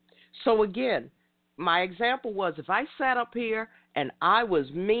do. So again, my example was if I sat up here and I was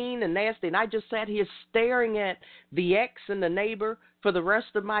mean and nasty and I just sat here staring at the ex and the neighbor for the rest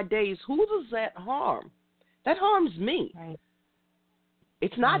of my days, who does that harm? That harms me. Right.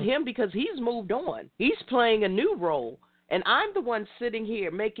 It's not him because he's moved on. He's playing a new role. And I'm the one sitting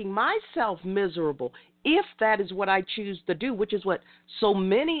here making myself miserable if that is what I choose to do, which is what so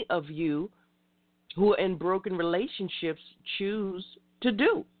many of you who are in broken relationships choose to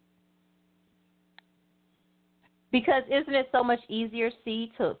do. Because isn't it so much easier,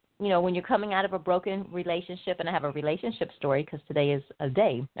 C, to, when you're coming out of a broken relationship, and I have a relationship story because today is a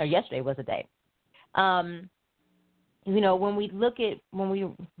day, or yesterday was a day. When we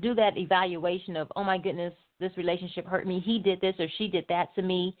do that evaluation of, oh my goodness, this relationship hurt me, he did this or she did that to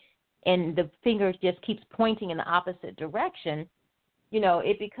me, and the finger just keeps pointing in the opposite direction,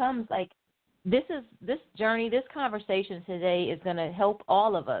 it becomes like this journey, this conversation today is going to help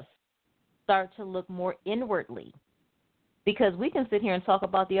all of us start to look more inwardly, because we can sit here and talk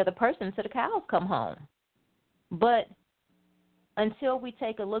about the other person until the cows come home. But until we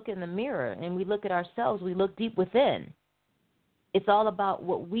take a look in the mirror and we look at ourselves, we look deep within. It's all about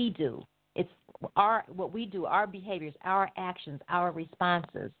what we do. It's what we do, our behaviors, our actions, our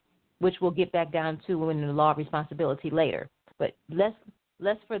responses, which we'll get back down to in the law of responsibility later. But let's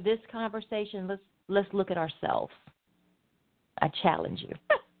for this conversation, let's look at ourselves. I challenge you.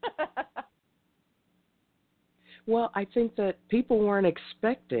 Well, I think that people weren't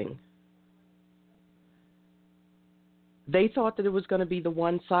expecting. They thought that it was going to be the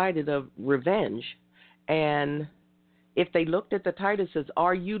one-sided of revenge. And if they looked at the title, it says,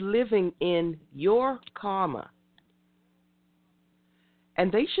 are you living in your karma?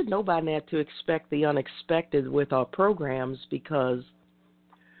 And they should know by now to expect the unexpected with our programs, because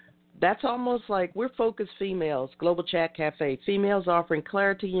that's almost like we're focused females, Global Chat Cafe, females offering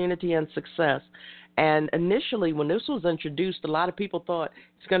clarity, unity, and success. And initially, when this was introduced, a lot of people thought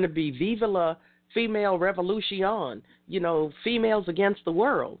it's going to be Viva la Female Revolution, females against the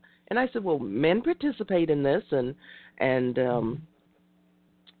world. And I said, well, men participate in this, and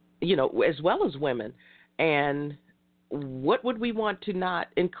as well as women. And what would we want to not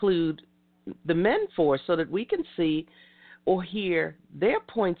include the men for, so that we can see or hear their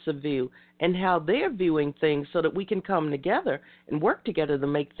points of view and how they're viewing things, so that we can come together and work together to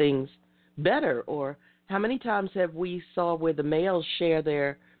make things better? Or how many times have we saw where the males share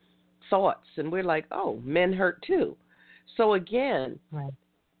their thoughts and we're like, oh, men hurt too. So again, right.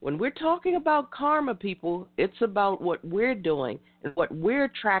 When we're talking about karma, people, it's about what we're doing and what we're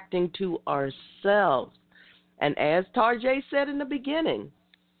attracting to ourselves. And as Tarjay said in the beginning,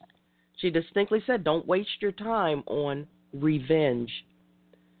 she distinctly said, don't waste your time on revenge.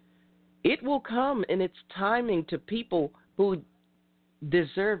 It will come in its timing to people who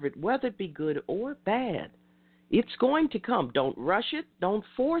deserve it, whether it be good or bad. It's going to come. Don't rush it. Don't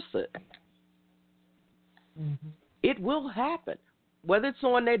force it. Mm-hmm. It will happen, whether it's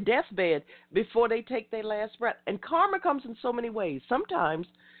on their deathbed, before they take their last breath. And karma comes in so many ways. Sometimes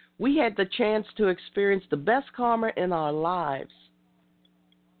we had the chance to experience the best karma in our lives,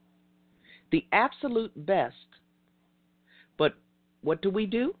 the absolute best. But what do? We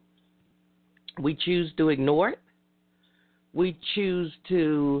choose to ignore it. We choose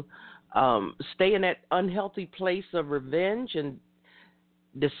to stay in that unhealthy place of revenge and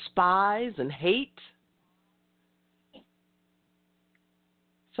despise and hate.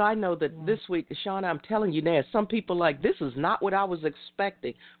 So I know that this week, Shauna, I'm telling you now, some people like, this is not what I was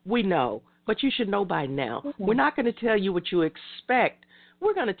expecting. We know, but you should know by now. Mm-hmm. We're not going to tell you what you expect.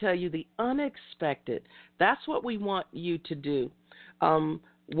 We're going to tell you the unexpected. That's what we want you to do.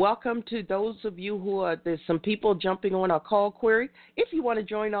 Welcome to those of you there's some people jumping on our call query. If you want to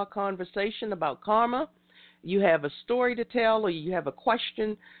join our conversation about karma, you have a story to tell, or you have a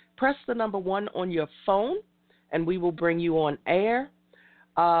question, press the number 1 on your phone, and we will bring you on air.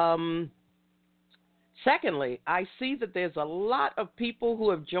 Secondly, I see that there's a lot of people who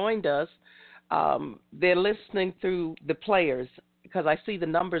have joined us. They're listening through the players, because I see the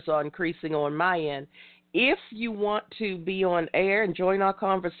numbers are increasing on my end. If you want to be on air and join our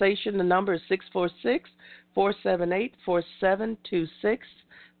conversation, the number is 646-478-4726.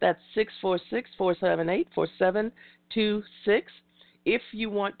 That's 646-478-4726. If you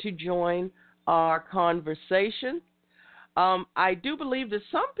want to join our conversation, I do believe that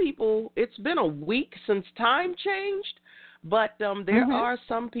some people, it's been a week since time changed, but there are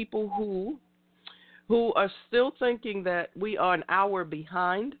some people who are still thinking that we are an hour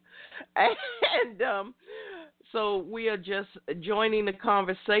behind. And so we are just joining the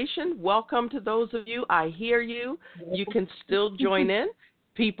conversation. Welcome to those of you. I hear you. You can still join in.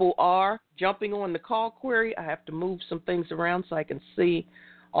 People are jumping on the call query. I have to move some things around so I can see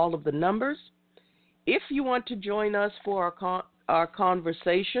all of the numbers. If you want to join us for our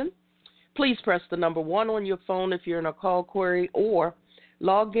conversation, please press the number 1 on your phone if you're in a call query, or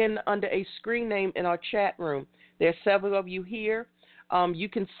log in under a screen name in our chat room. There are several of you here. You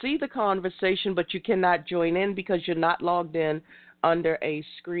can see the conversation, but you cannot join in because you're not logged in under a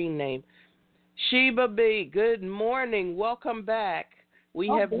screen name. Sheba B, good morning. Welcome back. We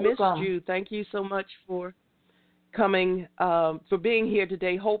have missed you. Thank you so much for coming, for being here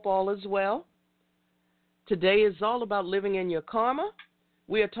today. Hope all is well. Today is all about living in your karma.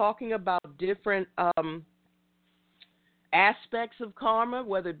 We are talking about different aspects of karma,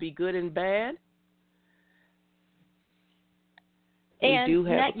 whether it be good and bad. And we do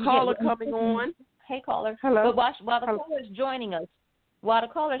have a caller coming on. Hey, caller. Hello. But while the caller's joining us, I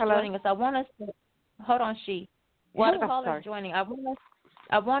want us to hold on, While the caller's joining,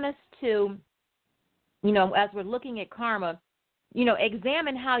 I want us to, as we're looking at karma,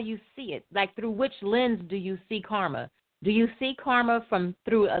 examine how you see it. Like, through which lens do you see karma? Do you see karma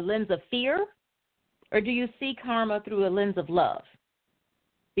through a lens of fear, or do you see karma through a lens of love?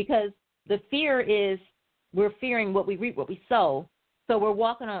 Because the fear is we're fearing what we reap, what we sow. So we're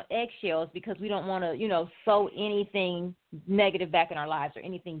walking on eggshells because we don't want to, sow anything negative back in our lives or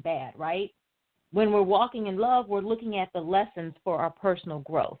anything bad, right? When we're walking in love, we're looking at the lessons for our personal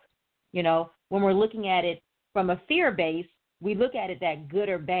growth. When we're looking at it from a fear base, we look at it that good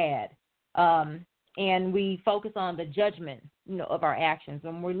or bad, and we focus on the judgment, of our actions.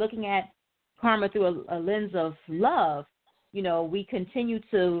 When we're looking at karma through a lens of love, we continue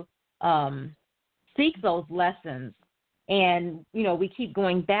to seek those lessons, and we keep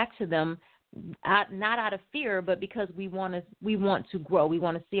going back to them, not out of fear, but because we want to grow. We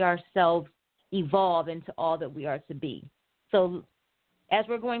want to see ourselves evolve into all that we are to be. So as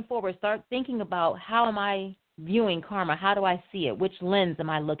we're going forward, start thinking about, how am I viewing karma? How do I see it? Which lens am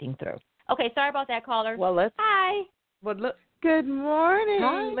I looking through? Okay, sorry about that, caller. Well, Hi. Well, look. Good morning,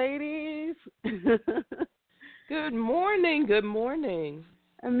 Hi. ladies. Good morning. Good morning.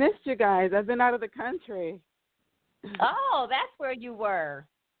 I missed you guys. I've been out of the country. Oh, that's where you were.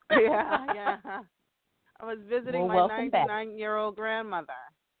 Yeah. I was visiting my welcome back. 99-year-old grandmother.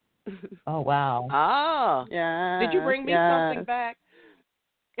 Oh, wow. Ah. Yeah. Did you bring me something back?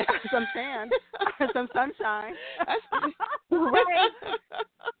 Some sand, some sunshine. Right.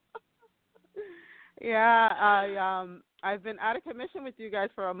 Yeah, I've been out of commission with you guys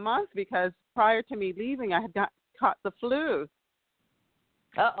for a month because prior to me leaving, I had caught the flu.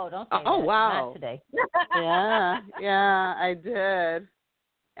 Uh-oh, don't say that. Oh, wow. Not today. Yeah, I did.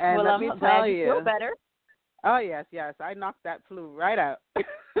 And well, let I'm me glad tell you feel better. Oh, yes, I knocked that flu right out.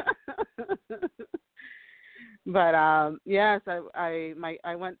 But yes, I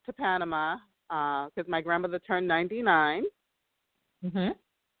went to Panama because my grandmother turned 99. Mhm.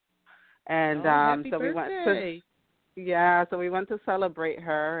 And happy so birthday. we went to celebrate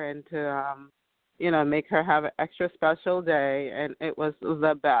her and to make her have an extra special day, and it was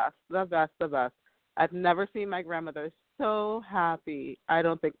the best. I've never seen my grandmother so happy, I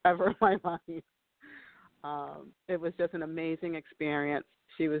don't think ever in my life. It was just an amazing experience.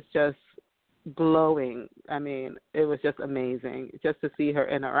 She was just glowing. I mean, it was just amazing just to see her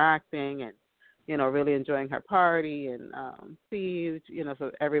interacting and, really enjoying her party and see,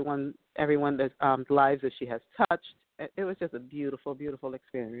 so everyone that's lives that she has touched. It was just a beautiful, beautiful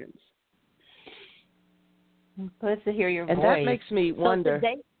experience. Good to hear your And voice. that makes me wonder.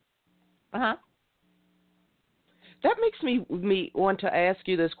 Uh-huh. That makes me want to ask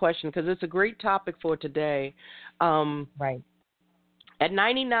you this question because it's a great topic for today. Right. At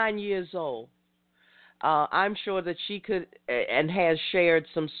 99 years old, I'm sure that she could and has shared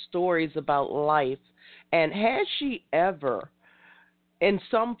some stories about life. And has she ever, in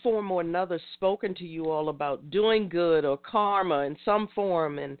some form or another, spoken to you all about doing good or karma in some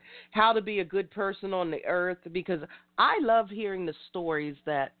form and how to be a good person on the earth? Because I love hearing the stories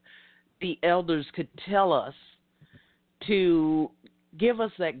that the elders could tell us to give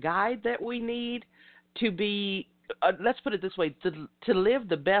us that guide that we need to be, let's put it this way, to live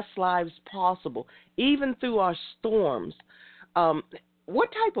the best lives possible, even through our storms. What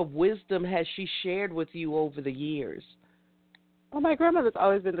type of wisdom has she shared with you over the years? Well, my grandmother's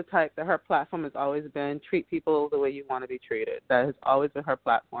always been the type that her platform has always been treat people the way you want to be treated. That has always been her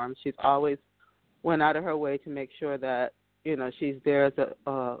platform. She's always went out of her way to make sure that, she's there as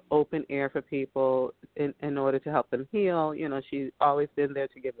a open ear for people in order to help them heal. She's always been there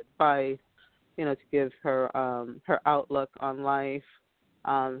to give advice, to give her her outlook on life,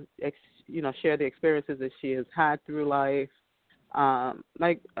 share the experiences that she has had through life.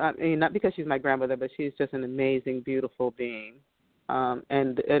 Not because she's my grandmother, but she's just an amazing, beautiful being.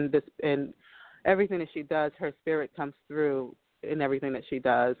 And everything that she does, her spirit comes through in everything that she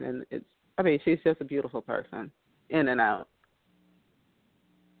does, and she's just a beautiful person, in and out.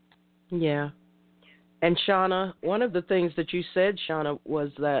 Yeah. And Shauna, one of the things that you said, Shauna, was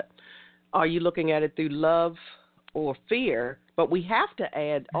that are you looking at it through love or fear? But we have to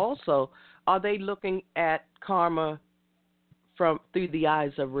add also, are they looking at karma through the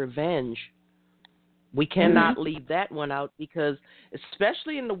eyes of revenge? We cannot leave that one out because,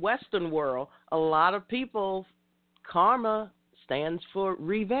 especially in the Western world, a lot of people, karma stands for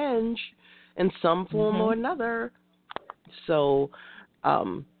revenge in some form or another. So,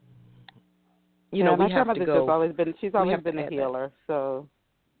 we have to go. She's always been a healer. That. So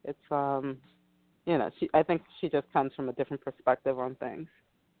it's, I think she just comes from a different perspective on things.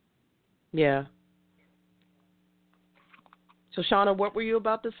 Yeah. So, Shauna, what were you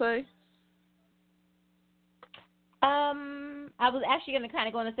about to say? I was actually going to kind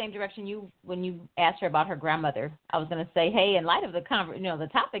of go in the same direction when you asked her about her grandmother. I was going to say, hey, in light of the the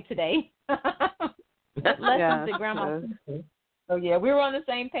topic today, what lessons did Grandma teach you? So, yeah, we were on the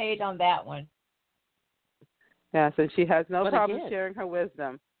same page on that one. Yes, and she has no But problem again, sharing her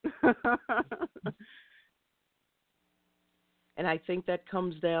wisdom. and I think that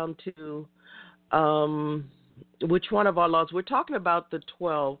comes down to which one of our laws. We're talking about the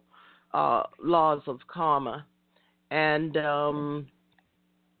 12 laws of karma. And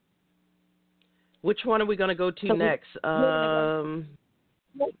which one are we going to go to So next?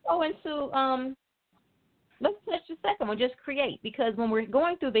 let's go into, let's touch the second one, just create. Because when we're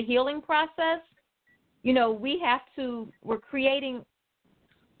going through the healing process, you know, we're creating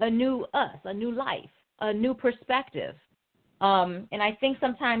a new us, a new life, a new perspective. And I think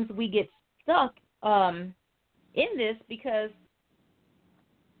sometimes we get stuck in this because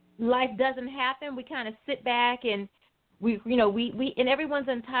life doesn't happen. We kind of sit back and we and everyone's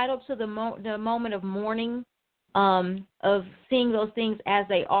entitled to the moment of mourning, of seeing those things as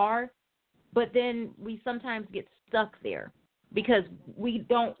they are. But then we sometimes get stuck there because we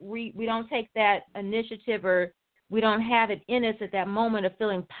don't take that initiative, or we don't have it in us at that moment of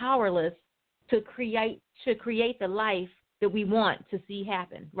feeling powerless to create the life that we want to see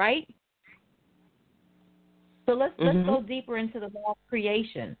happen, right? So let's go deeper into the law of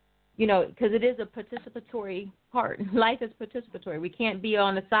creation, you know, because it is a participatory part. Life is participatory. We can't be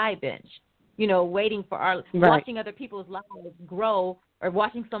on the side bench, you know, waiting for watching other people's lives grow or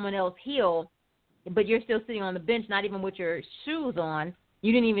watching someone else heal, but you're still sitting on the bench, not even with your shoes on.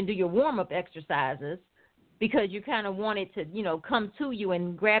 You didn't even do your warm-up exercises because you kind of wanted to, you know, come to you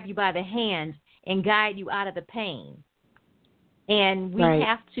and grab you by the hand and guide you out of the pain. And we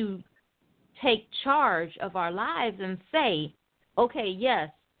have to take charge of our lives and say, okay,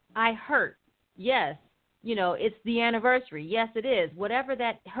 yes, I hurt. Yes, you know, it's the anniversary. Yes, it is. Whatever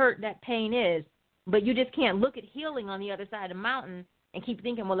that hurt, that pain is, but you just can't look at healing on the other side of the mountain and keep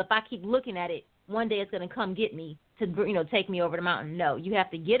thinking, well, if I keep looking at it, one day it's going to come get me to, you know, take me over the mountain. No, you have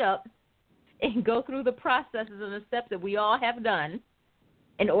to get up and go through the processes and the steps that we all have done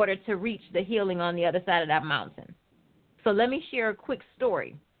in order to reach the healing on the other side of that mountain. So let me share a quick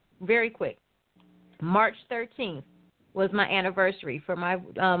story, very quick. March 13th was my anniversary for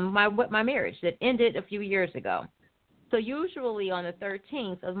my marriage that ended a few years ago. So usually on the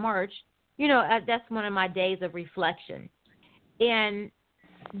 13th of March, you know, that's one of my days of reflection. And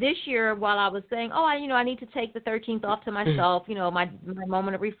this year, while I was saying, I need to take the 13th off to myself, you know, my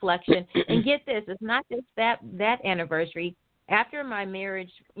moment of reflection. And get this, it's not just that anniversary. After my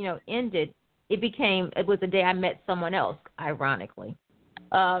marriage, you know, ended, it was the day I met someone else, ironically.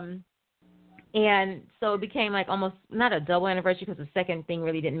 And so it became like almost not a double anniversary because the second thing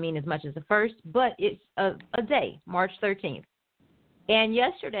really didn't mean as much as the first, but it's a day, March 13th. And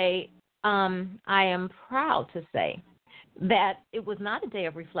yesterday, I am proud to say that it was not a day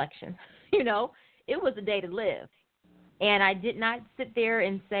of reflection. You know, it was a day to live. And I did not sit there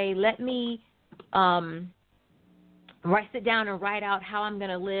and say, let me sit down and write out how I'm going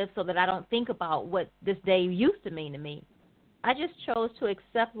to live so that I don't think about what this day used to mean to me. I just chose to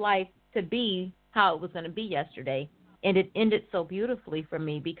accept life to be how it was going to be yesterday. And it ended so beautifully for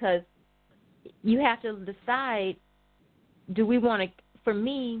me because you have to decide, do we want to, for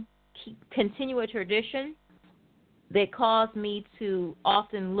me, continue a tradition that caused me to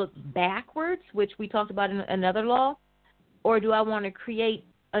often look backwards, which we talked about in another law, or do I want to create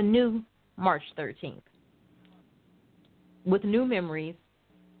a new March 13th with new memories,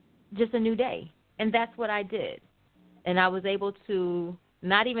 just a new day? And that's what I did. And I was able to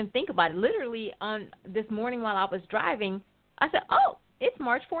not even think about it. Literally on this morning while I was driving, I said, oh, it's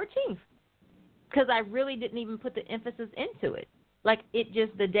March 14th, because I really didn't even put the emphasis into it. Like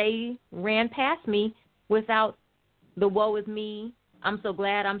the day ran past me without the woe is me, I'm so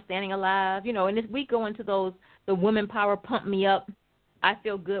glad I'm standing alive, you know, and we go into those, the women power pump me up, I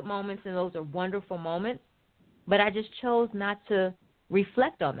feel good moments, and those are wonderful moments. But I just chose not to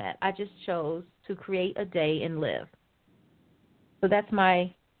reflect on that. I just chose to create a day and live. So that's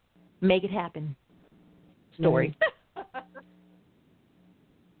my make it happen story.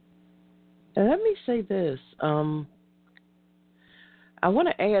 And let me say this. I want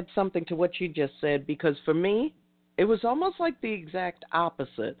to add something to what you just said, because for me, it was almost like the exact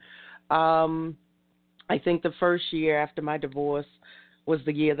opposite. I think the first year after my divorce was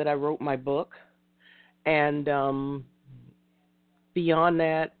the year that I wrote my book. And beyond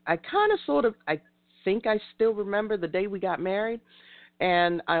that, I kind of I think I still remember the day we got married.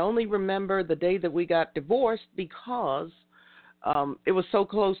 And I only remember the day that we got divorced because it was so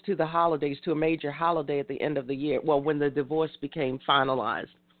close to the holidays, to a major holiday at the end of the year. Well, when the divorce became finalized.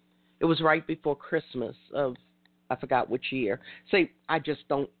 It was right before Christmas of I forgot which year. Say, I just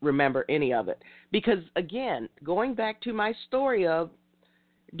don't remember any of it. Because, again, going back to my story of,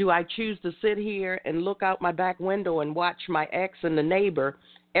 do I choose to sit here and look out my back window and watch my ex and the neighbor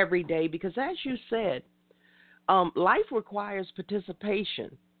every day? Because as you said, life requires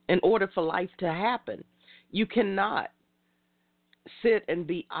participation in order for life to happen. You cannot sit and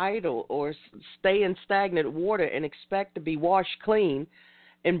be idle or stay in stagnant water and expect to be washed clean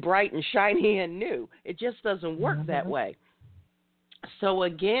and bright and shiny and new. It just doesn't work that way. So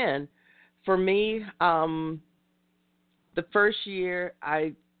again, for me, the first year,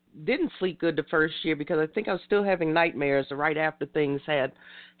 I didn't sleep good the first year because I think I was still having nightmares right after things had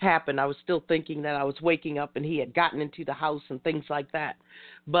happened. I was still thinking that I was waking up and he had gotten into the house and things like that.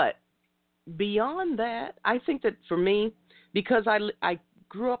 But beyond that, I think that for me, because I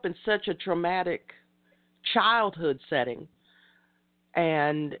grew up in such a traumatic childhood setting,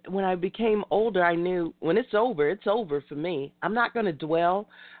 and when I became older, I knew when it's over for me. I'm not going to dwell.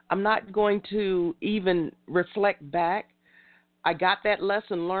 I'm not going to even reflect back. I got that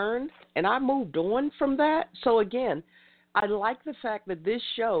lesson learned, and I moved on from that. So, again, I like the fact that this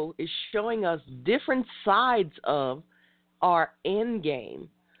show is showing us different sides of our end game,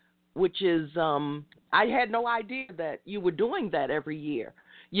 which is I had no idea that you were doing that every year,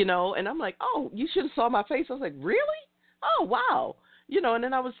 and I'm like, oh, you should have saw my face. I was like, really? Oh, wow. And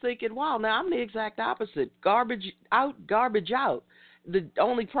then I was thinking, wow, now I'm the exact opposite. Garbage out, garbage out. The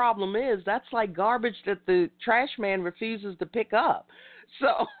only problem is that's like garbage that the trash man refuses to pick up.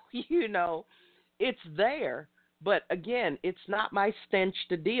 So, it's there. But, again, it's not my stench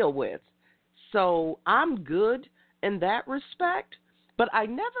to deal with. So I'm good in that respect. But I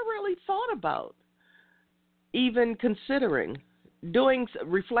never really thought about even considering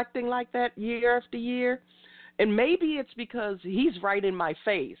reflecting like that year after year. And maybe it's because he's right in my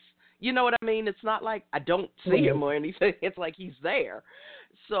face. You know what I mean? It's not like I don't see him or anything. It's like he's there.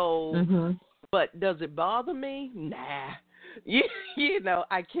 So, but does it bother me? Nah.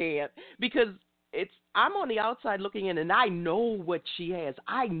 I can't. Because I'm on the outside looking in, and I know what she has.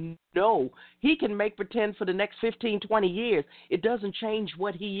 I know he can make pretend for the next 15, 20 years. It doesn't change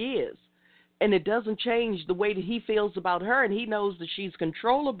what he is. And it doesn't change the way that he feels about her, and he knows that she's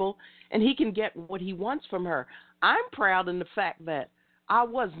controllable, and he can get what he wants from her. I'm proud in the fact that I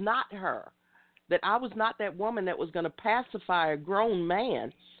was not her, that I was not that woman that was going to pacify a grown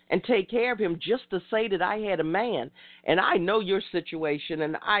man and take care of him just to say that I had a man. And I know your situation,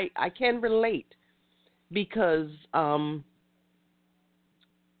 and I can relate because,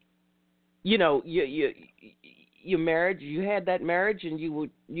 you married, you had that marriage, and you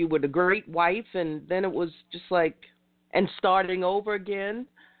were the great wife, and then it was just like, and starting over again.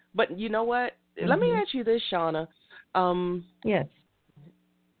 But you know what? Let me ask you this, Shauna. Yes.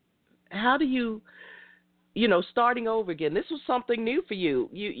 How do you, starting over again? This was something new for you.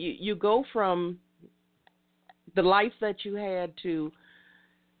 You go from the life that you had to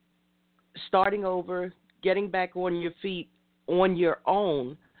starting over, getting back on your feet on your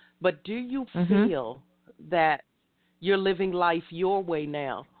own. But do you feel that you're living life your way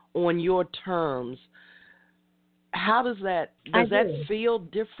now, on your terms? How does that feel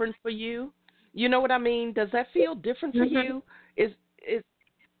different for you? You know what I mean? Does that feel different for you?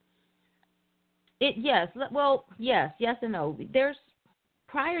 Yes. Well, yes and no. There's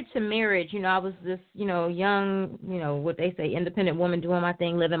prior to marriage, I was this, young, what they say, independent woman doing my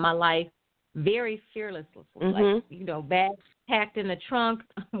thing, living my life, very fearless, like, bags packed in the trunk,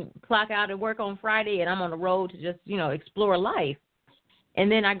 clock out at work on Friday, and I'm on the road to just, explore life.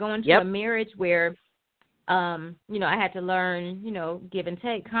 And then I go into a marriage where, I had to learn, give and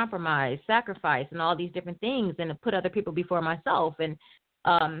take, compromise, sacrifice, and all these different things, and to put other people before myself. And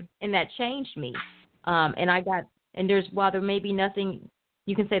that changed me. While there may be nothing,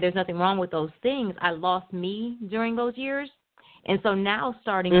 you can say there's nothing wrong with those things, I lost me during those years. And so now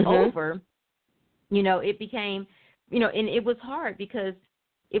starting over, it became, and it was hard because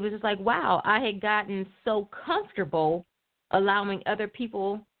it was just like, wow, I had gotten so comfortable allowing other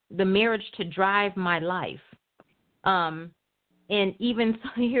people, the marriage, to drive my life. And even, so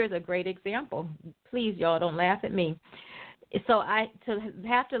here's a great example. Please, y'all, don't laugh at me. So to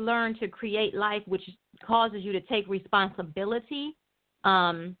have to learn to create life, which causes you to take responsibility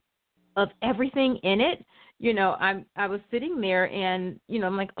of everything in it. I was sitting there and,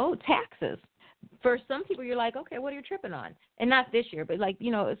 I'm like, oh, taxes. For some people, you're like, okay, what are you tripping on? And not this year, but like,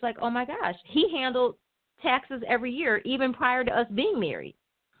 it's like, oh my gosh, he handled taxes every year, even prior to us being married.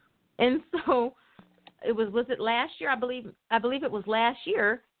 And so was it last year? I believe it was last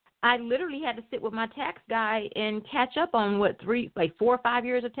year. I literally had to sit with my tax guy and catch up on 4 or 5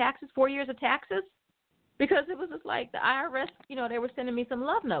 years of taxes, 4 years of taxes, because it was just like the IRS, they were sending me some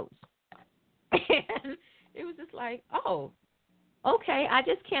love notes. And it was just like, oh, okay, I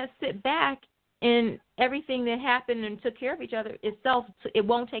just can't sit back and everything that happened and took care of each other itself, it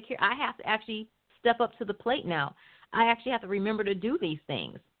won't take care. I have to actually step up to the plate now. I actually have to remember to do these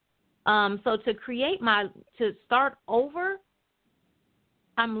things. So to start over,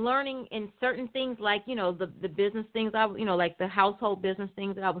 I'm learning in certain things like, the business things, like the household business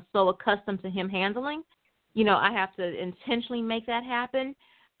things that I was so accustomed to him handling. I have to intentionally make that happen.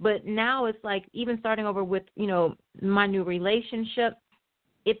 But now it's like even starting over with, my new relationship,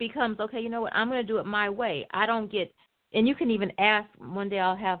 it becomes, okay, you know what, I'm going to do it my way. I don't get, and you can even ask, one day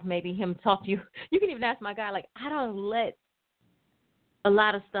I'll have maybe him talk to you. You can even ask my guy, like, I don't let a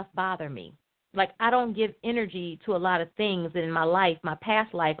lot of stuff bother me. Like, I don't give energy to a lot of things in my life, my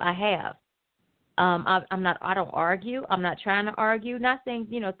past life I have. I don't argue. I'm not trying to argue. Not saying,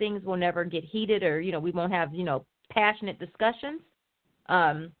 things will never get heated or, we won't have, passionate discussions.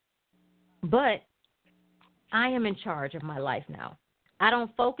 But I am in charge of my life now. I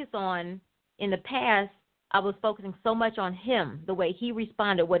don't focus on, in the past, I was focusing so much on him, the way he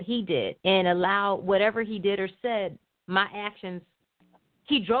responded, what he did, and allow whatever he did or said, my actions,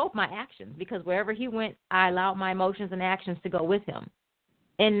 he drove my actions because wherever he went, I allowed my emotions and actions to go with him.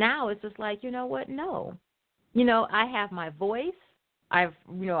 And now it's just like, you know what? No. I have my voice. I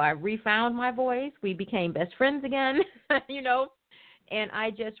refound my voice. We became best friends again, and I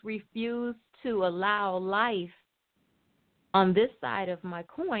just refuse to allow life on this side of my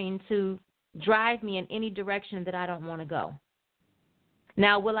coin to drive me in any direction that I don't want to go.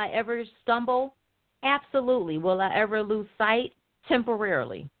 Now, will I ever stumble? Absolutely. Will I ever lose sight?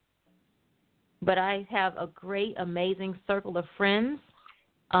 Temporarily. But I have a great, amazing circle of friends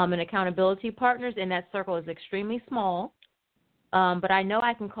and accountability partners, and that circle is extremely small. But I know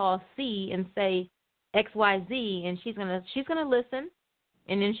I can call C and say XYZ, and she's gonna listen,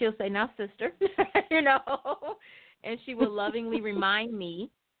 and then she'll say, "Now, sister," and she will lovingly remind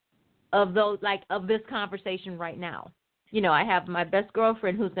me of of this conversation right now. I have my best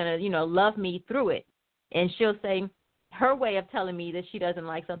girlfriend who's gonna, love me through it, and she'll say her way of telling me that she doesn't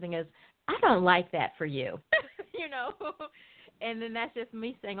like something is, "I don't like that for you," And then that's just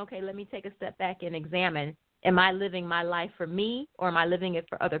me saying, okay, let me take a step back and examine, am I living my life for me or am I living it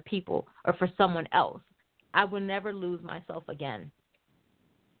for other people or for someone else? I will never lose myself again.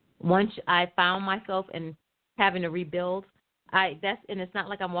 Once I found myself and having to rebuild, and it's not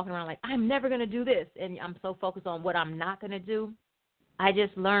like I'm walking around like, I'm never going to do this, and I'm so focused on what I'm not going to do. I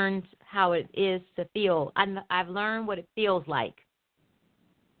just learned how it is to feel. I've learned what it feels like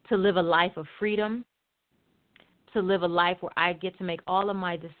to live a life of freedom, to live a life where I get to make all of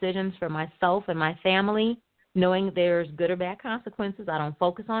my decisions for myself and my family, knowing there's good or bad consequences. I don't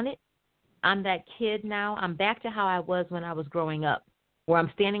focus on it. I'm that kid now. I'm back to how I was when I was growing up, where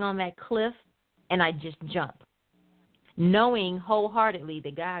I'm standing on that cliff and I just jump, knowing wholeheartedly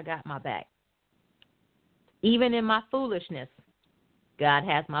that God got my back. Even in my foolishness, God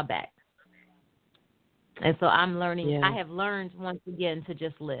has my back. And so I'm learning. Yeah. I have learned once again to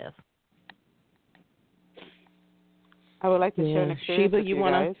just live. I would like to share an experience with you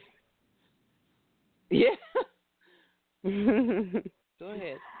guys. Yeah. Go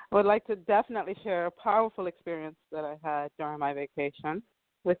ahead. I would like to definitely share a powerful experience that I had during my vacation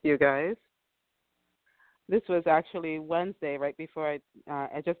with you guys. This was actually Wednesday, right before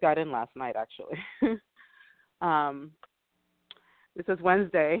I just got in last night, actually. This was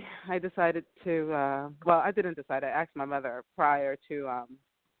Wednesday. I decided to, I didn't decide. I asked my mother prior to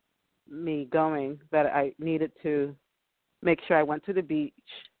me going that I needed to make sure I went to the beach.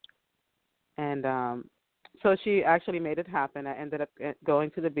 And so she actually made it happen. I ended up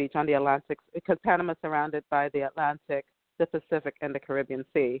going to the beach on the Atlantic, because Panama is surrounded by the Atlantic, the Pacific, and the Caribbean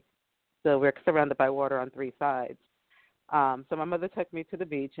Sea. So we're surrounded by water on three sides. So my mother took me to the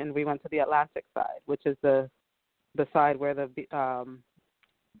beach, and we went to the Atlantic side, which is the side where the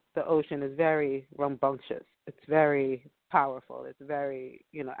ocean is very rambunctious. It's very powerful. It's very,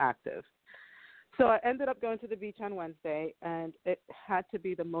 active. So I ended up going to the beach on Wednesday, and it had to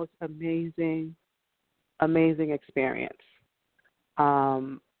be the most amazing experience.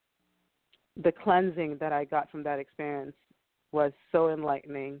 The cleansing that I got from that experience was so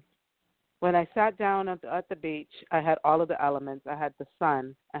enlightening. When I sat down at the beach, I had all of the elements. I had the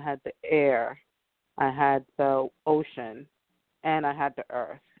sun, I had the air, I had the ocean, and I had the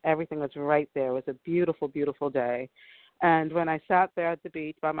earth. Everything was right there. It was a beautiful, beautiful day. And when I sat there at the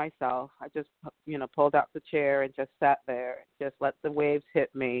beach by myself, I just, pulled out the chair and just sat there, just let the waves hit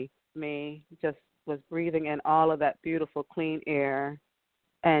me. Just was breathing in all of that beautiful, clean air,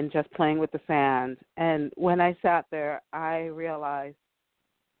 and just playing with the sand. And when I sat there, I realized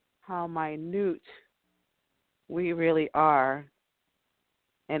how minute we really are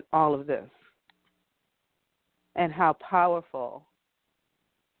in all of this, and how powerful,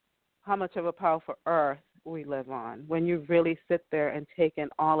 how much of a powerful earth we live on when you really sit there and take in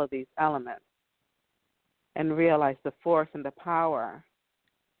all of these elements and realize the force and the power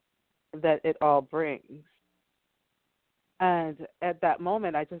that it all brings. And at that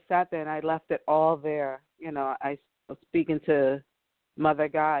moment, I just sat there and I left it all there. I was speaking to Mother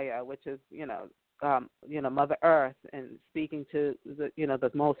Gaia, which is, Mother Earth, and speaking to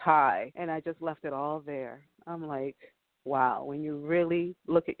the Most High, and I just left it all there. I'm like, wow, when you really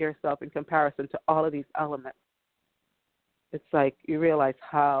look at yourself in comparison to all of these elements, it's like you realize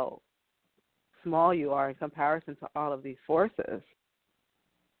how small you are in comparison to all of these forces,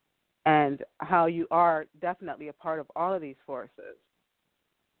 and how you are definitely a part of all of these forces.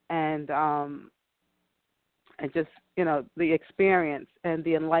 And just, the experience and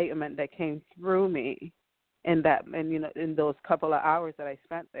the enlightenment that came through me in that, and, in those couple of hours that I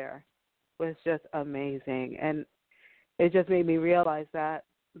spent there was just amazing. And it just made me realize that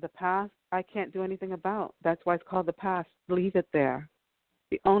the past I can't do anything about. That's why it's called the past. Leave it there.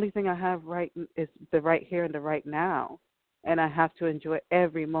 The only thing I have is the right here and the right now. And I have to enjoy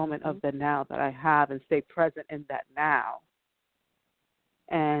every moment of the now that I have and stay present in that now.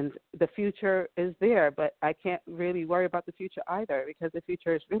 And the future is there, but I can't really worry about the future either, because the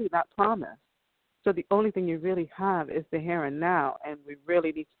future is really not promised. So the only thing you really have is the here and now, and we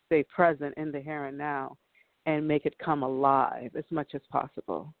really need to stay present in the here and now and make it come alive as much as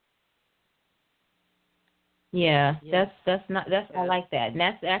possible. Yeah, I like that. And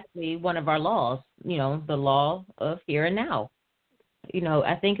that's actually one of our laws, the law of here and now.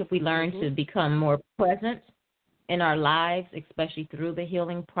 I think if we learn to become more present in our lives, especially through the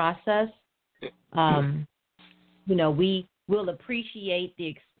healing process, we will appreciate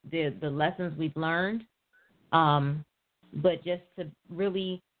the lessons we've learned, but just to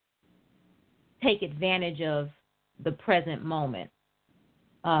really take advantage of the present moment.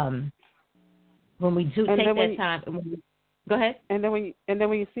 When we do take that time, go ahead. And then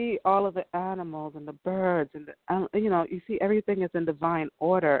when you see all of the animals and the birds and you see everything is in divine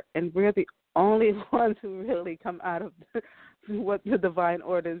order, and we're the only ones who really come out of what the divine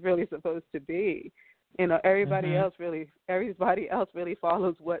order is really supposed to be. Everybody else really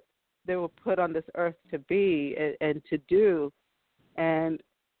follows what they were put on this earth to be and to do. And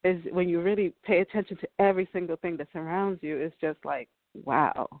is when you really pay attention to every single thing that surrounds you, it's just like,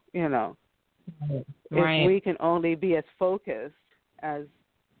 wow, Right. If we can only be as focused as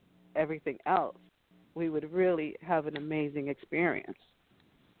everything else, we would really have an amazing experience.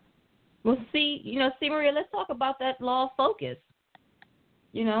 Well, Maria, let's talk about that law of focus.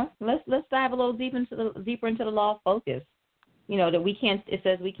 Let's dive a little deeper into the law of focus. That we can't. It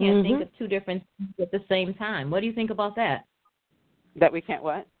says we can't think of two different things at the same time. What do you think about that? That we can't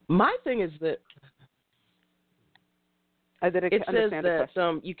what? My thing is that it says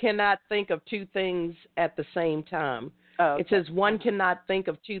that you cannot think of two things at the same time. Oh, okay. It says one cannot think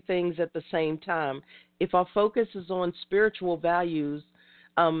of two things at the same time. If our focus is on spiritual values,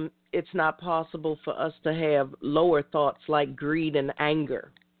 it's not possible for us to have lower thoughts like greed and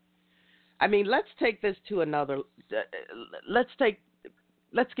anger. I mean, let's take this to another. Let's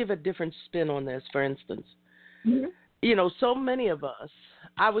give a different spin on this. For instance, so many of us.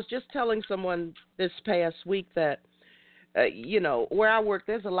 I was just telling someone this past week that, where I work,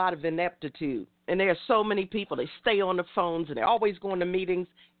 there's a lot of ineptitude, and there are so many people. They stay on the phones, and they're always going to meetings,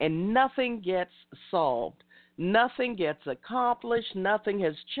 and nothing gets solved. Nothing gets accomplished. Nothing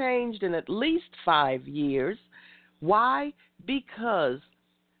has changed in at least 5 years. Why? Because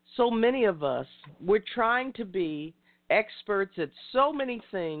so many of us, we're trying to be experts at so many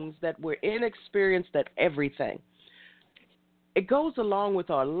things that we're inexperienced at everything. It goes along with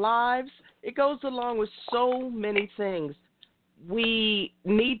our lives. It goes along with so many things. We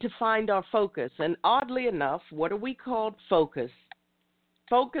need to find our focus. And oddly enough, what are we called? Focus.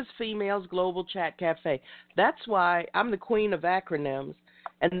 Focus Females Global Chat Cafe. That's why I'm the queen of acronyms,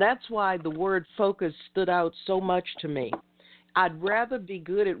 and that's why the word focus stood out so much to me. I'd rather be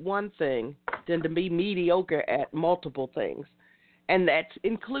good at one thing than to be mediocre at multiple things, and that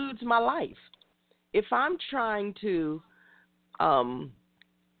includes my life. If I'm trying to,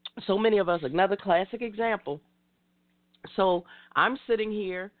 so many of us, another classic example, so I'm sitting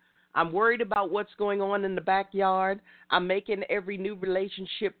here, I'm worried about what's going on in the backyard. I'm making every new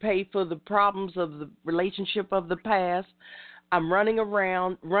relationship pay for the problems of the relationship of the past. I'm running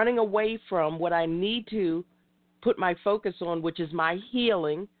around, running away from what I need to put my focus on, which is my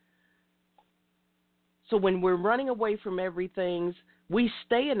healing. So when we're running away from everything, we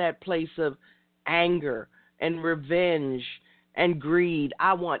stay in that place of anger and revenge and greed.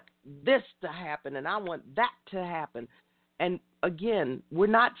 I want this to happen and I want that to happen. And again, we're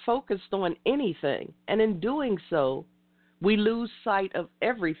not focused on anything. And in doing so, we lose sight of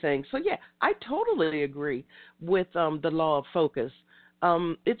everything. So, yeah, I totally agree with the law of focus.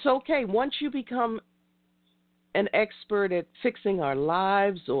 It's okay. Once you become an expert at fixing our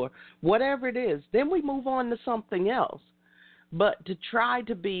lives or whatever it is, then we move on to something else. But to try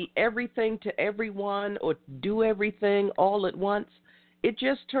to be everything to everyone or do everything all at once, it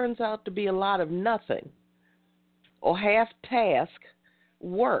just turns out to be a lot of nothing or half-task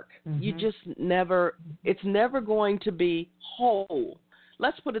work. Mm-hmm. You just never, it's never going to be whole.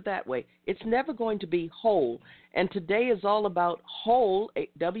 Let's put it that way. It's never going to be whole. And today is all about whole,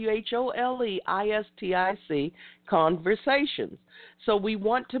 WHOLEISTIC, conversations. So we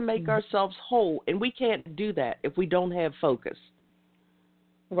want to make ourselves whole, and we can't do that if we don't have focus.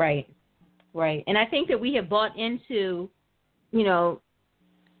 Right, right. And I think that we have bought into,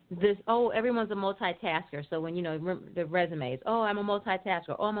 this, everyone's a multitasker. So when, the resumes, I'm a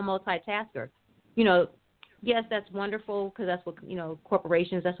multitasker, I'm a multitasker. Yes, that's wonderful because that's what,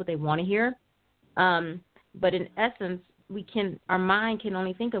 corporations, that's what they want to hear. But in essence, our mind can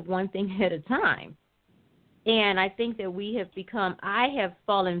only think of one thing at a time. And I think that I have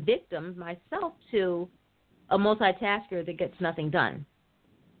fallen victim myself to a multitasker that gets nothing done.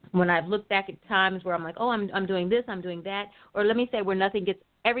 When I've looked back at times where I'm like, I'm doing this, I'm doing that, or let me say where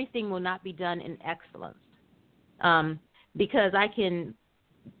everything will not be done in excellence. Because I can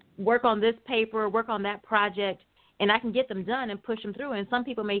work on this paper, work on that project, and I can get them done and push them through. And some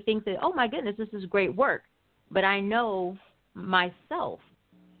people may think that, oh, my goodness, this is great work. But I know myself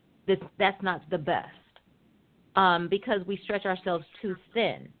that that's not the best because we stretch ourselves too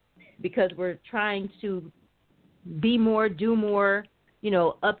thin, because we're trying to be more, do more,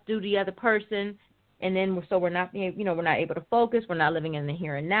 updo the other person. And then we're not, we're not able to focus. We're not living in the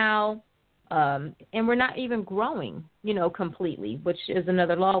here and now. And we're not even growing, completely, which is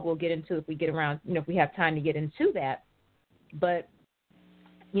another law we'll get into if we get around, if we have time to get into that. But,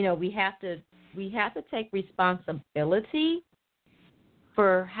 we have to take responsibility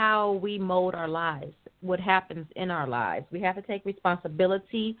for how we mold our lives, what happens in our lives. We have to take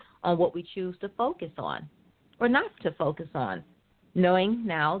responsibility on what we choose to focus on or not to focus on, knowing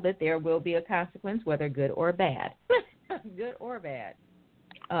now that there will be a consequence, whether good or bad. Good or bad.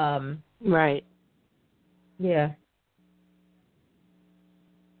 Right. Yeah.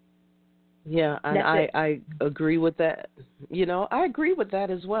 Yeah, and I agree with that. I agree with that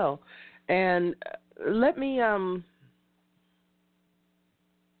as well. And let me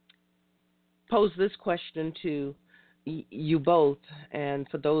pose this question to you both, and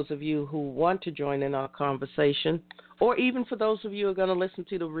for those of you who want to join in our conversation, or even for those of you who are going to listen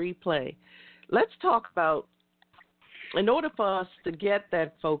to the replay. Let's talk about, in order for us to get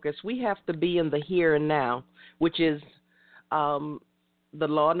that focus, we have to be in the here and now, which is the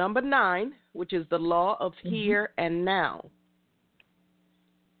law number 9, which is the law of here and now.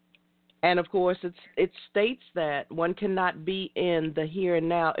 And, of course, it states that one cannot be in the here and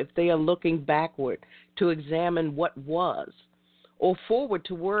now if they are looking backward to examine what was, or forward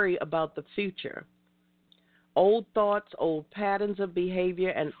to worry about the future. Old thoughts, old patterns of behavior,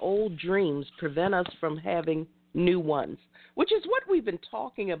 and old dreams prevent us from having new ones, which is what we've been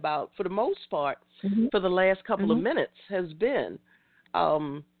talking about for the most part for the last couple of minutes, has been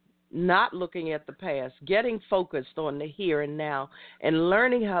not looking at the past, getting focused on the here and now, and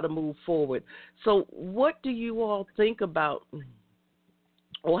learning how to move forward. So what do you all think about,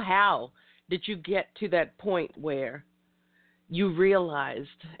 or how did you get to that point where you realized,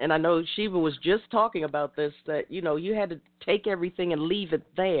 and I know Shiva was just talking about this, that, you had to take everything and leave it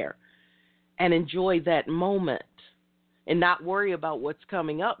there and enjoy that moment and not worry about what's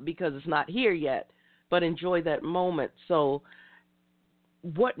coming up because it's not here yet, but enjoy that moment. So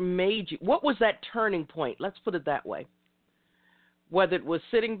what was that turning point? Let's put it that way. Whether it was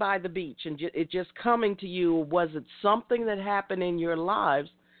sitting by the beach and it just coming to you, or was it something that happened in your lives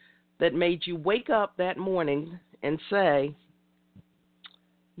that made you wake up that morning and say,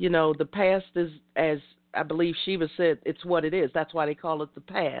 the past is, as I believe Shiva said, it's what it is. That's why they call it the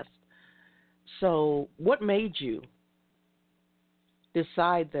past. So what made you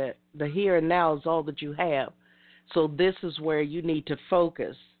decide that the here and now is all that you have? So this is where you need to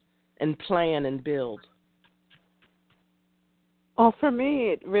focus and plan and build. Well, for me,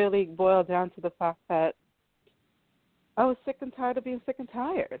 it really boiled down to the fact that I was sick and tired of being sick and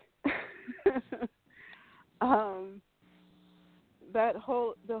tired. that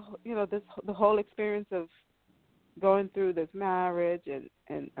whole the whole experience of going through this marriage and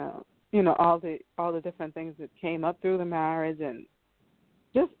all the different things that came up through the marriage and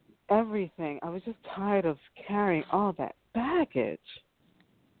just everything. I was just tired of carrying all that baggage.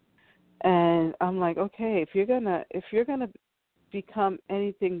 And I'm like, okay, if you're gonna become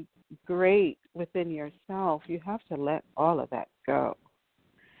anything great within yourself, you have to let all of that go.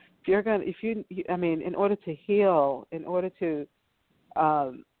 In order to heal, in order to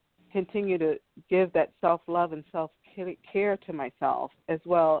continue to give that self-love and self-care to myself as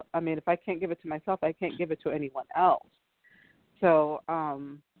well. I mean, if I can't give it to myself, I can't give it to anyone else. So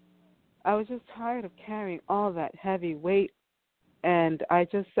I was just tired of carrying all that heavy weight, and I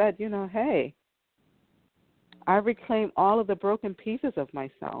just said, hey, I reclaim all of the broken pieces of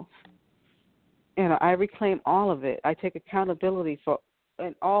myself. I reclaim all of it. I take accountability for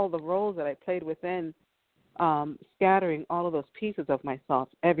and all the roles that I played within scattering all of those pieces of myself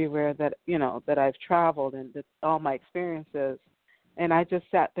everywhere that I've traveled and all my experiences. And I just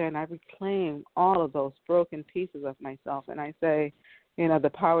sat there and I reclaimed all of those broken pieces of myself. And I say,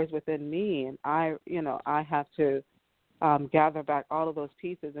 the power is within me, and I have to gather back all of those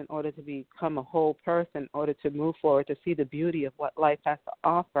pieces in order to become a whole person, in order to move forward, to see the beauty of what life has to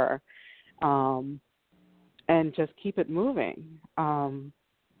offer, and just keep it moving.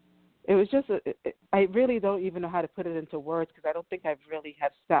 It was just, I really don't even know how to put it into words, because I don't think I've really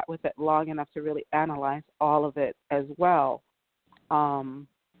have sat with it long enough to really analyze all of it as well.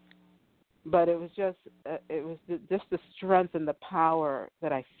 But it was just the strength and the power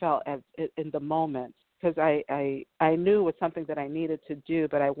that I felt in the moment, because I knew it was something that I needed to do,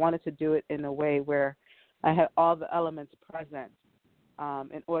 but I wanted to do it in a way where I had all the elements present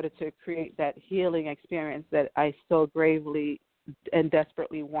in order to create that healing experience that I so gravely and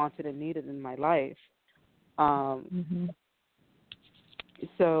desperately wanted and needed in my life.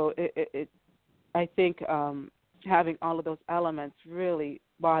 So I think having all of those elements really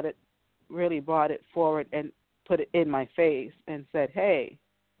brought it forward and put it in my face and said, hey,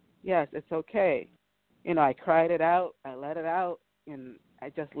 yes, it's okay. I cried it out, I let it out, and I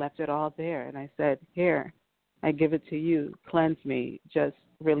just left it all there. And I said, here, I give it to you. Cleanse me. Just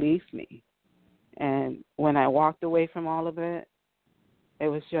release me. And when I walked away from all of it, it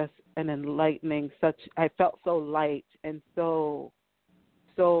was just an enlightening, I felt so light and so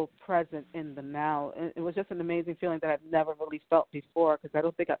present in the now. And it was just an amazing feeling that I've never really felt before, because I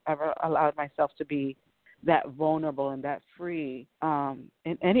don't think I've ever allowed myself to be that vulnerable and that free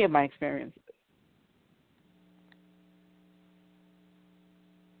in any of my experiences.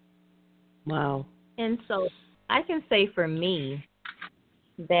 Wow. And so I can say for me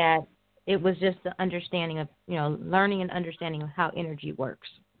that it was just the understanding of, learning and understanding of how energy works.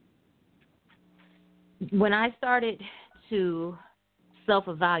 When I started to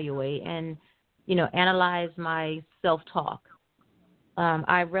self-evaluate and, analyze my self-talk,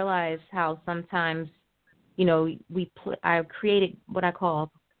 I realized how sometimes, I created what I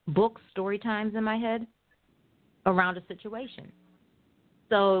call book story times in my head around a situation.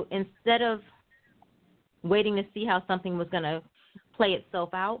 So instead of waiting to see how something was going to play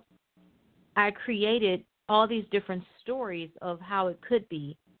itself out, I created all these different stories of how it could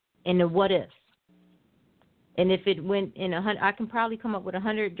be and the what ifs. And if it went in I can probably come up with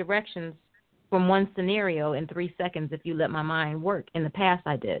 100 directions from one scenario in 3 seconds if you let my mind work. In the past,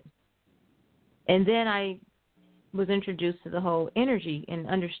 I did. And then I was introduced to the whole energy and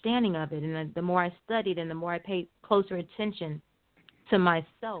understanding of it. And the more I studied and the more I paid closer attention to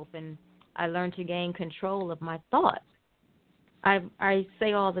myself, and I learned to gain control of my thoughts. I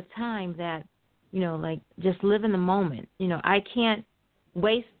say all the time that, just live in the moment. I can't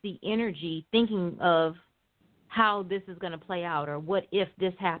waste the energy thinking of how this is going to play out or what if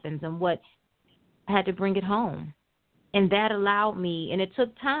this happens and what. I had to bring it home. And that allowed me, and it took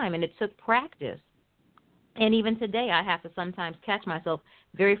time and it took practice. And even today I have to sometimes catch myself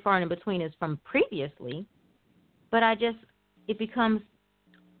very far in between as from previously, but it becomes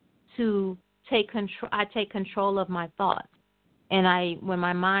to take control. I take control of my thoughts. And when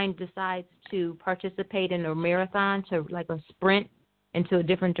my mind decides to participate in a marathon, to like a sprint into a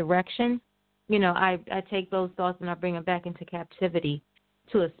different direction, I take those thoughts and I bring them back into captivity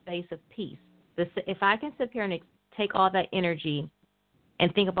to a space of peace. If I can sit here and take all that energy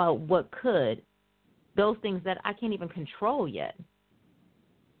and think about what could, those things that I can't even control yet.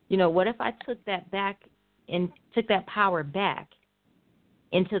 What if I took that back and took that power back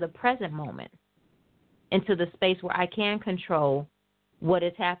into the present moment, into the space where I can control what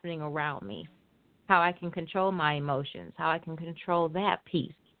is happening around me, how I can control my emotions, how I can control that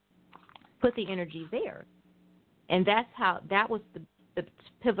piece. Put the energy there. And that was the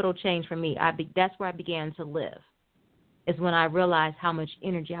pivotal change for me. That's where I began to live, is when I realized how much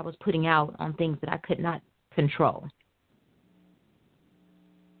energy I was putting out on things that I could not control.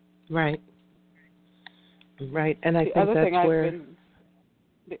 Right. Right. And I think that's where...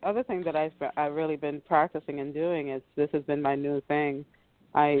 The other thing that I've really been practicing and doing is, this has been my new thing.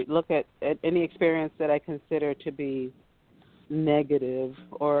 I look at any experience that I consider to be negative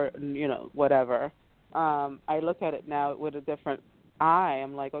or, whatever. I look at it now with a different eye.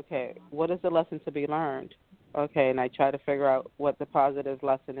 I'm like, okay, what is the lesson to be learned? Okay, and I try to figure out what the positive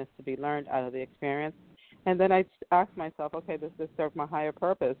lesson is to be learned out of the experience. And then I ask myself, okay, does this serve my higher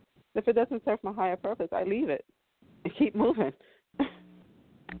purpose? If it doesn't serve my higher purpose, I leave it and keep moving.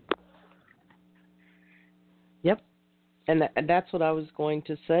 Yep. And that's what I was going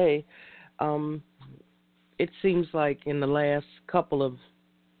to say. It seems like in the last couple of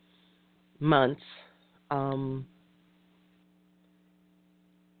months,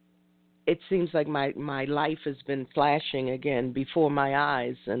 it seems like my life has been flashing again before my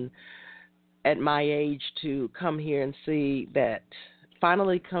eyes. And at my age, to come here and see that,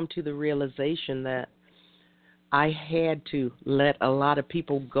 finally come to the realization that I had to let a lot of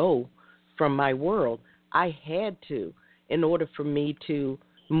people go from my world. I had to, in order for me to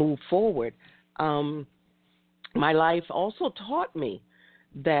move forward. My life also taught me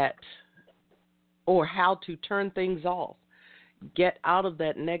that, or how to turn things off, get out of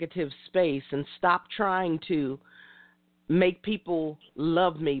that negative space and stop trying to make people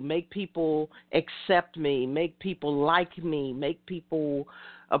love me, make people accept me, make people like me, make people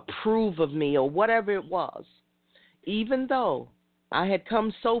approve of me, or whatever it was. Even though I had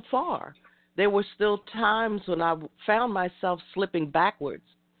come so far, there were still times when I found myself slipping backwards,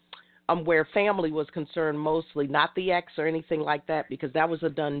 where family was concerned mostly, not the ex or anything like that, because that was a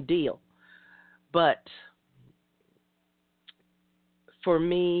done deal. But for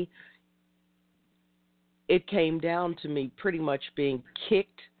me, it came down to me pretty much being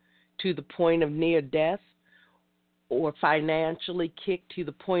kicked to the point of near death, or financially kicked to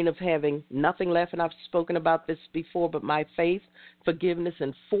the point of having nothing left. And I've spoken about this before, but my faith, forgiveness,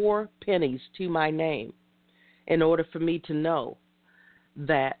 and 4 pennies to my name, in order for me to know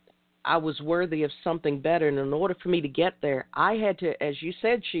that I was worthy of something better. And in order for me to get there, I had to, as you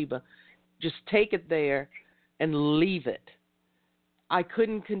said, Sheba, just take it there and leave it. I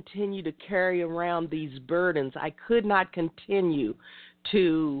couldn't continue to carry around these burdens. I could not continue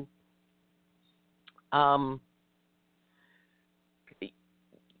to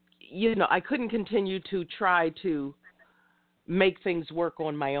I couldn't continue to try to make things work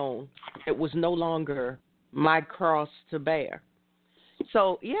on my own. It was no longer my cross to bear.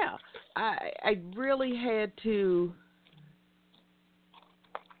 So, yeah, I really had to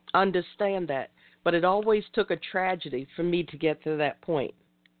understand that. But it always took a tragedy for me to get to that point.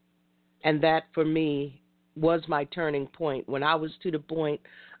 And that, for me, was my turning point, when I was to the point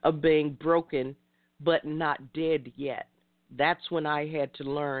of being broken but not dead yet. That's when I had to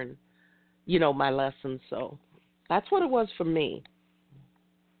learn, my lessons. So that's what it was for me.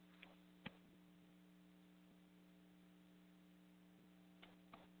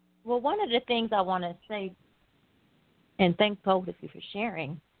 Well, one of the things I want to say, and thank both of you for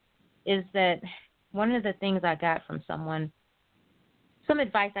sharing, is that one of the things I got from someone, some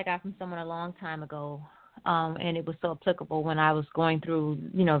advice I got from someone a long time ago, and it was so applicable when I was going through,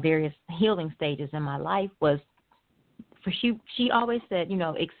 various healing stages in my life, was, she always said,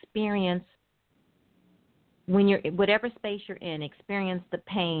 experience, when you're, whatever space you're in, experience the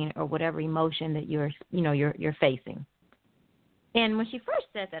pain or whatever emotion that you're facing. And when she first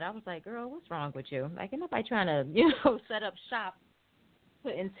said that, I was like, girl, what's wrong with you? Like, ain't nobody trying to, set up shop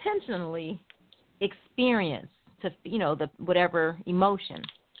to intentionally experience, to, the whatever emotion.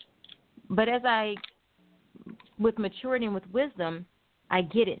 But as with maturity and with wisdom, I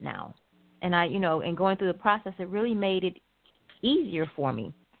get it now. And and going through the process, it really made it easier for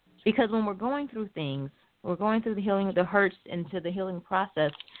me. Because when we're going through things, we're going through the healing, the hurts into the healing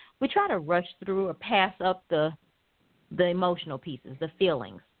process, we try to rush through or pass up the emotional pieces, the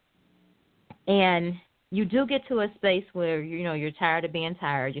feelings. And you do get to a space where, you're tired of being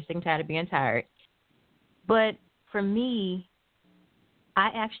tired, you're sick and tired of being tired. But for me,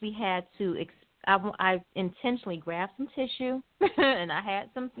 I actually had to, I intentionally grabbed some tissue, and I had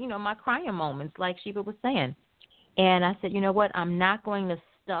some, my crying moments, like Sheba was saying. And I said, you know what, I'm not going to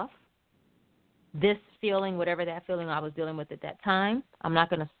stuff this feeling, whatever that feeling I was dealing with at that time. I'm not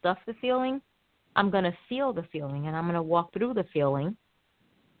going to stuff the feeling. I'm going to feel the feeling, and I'm going to walk through the feeling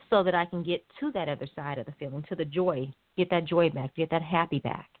so that I can get to that other side of the feeling, to the joy, get that joy back, get that happy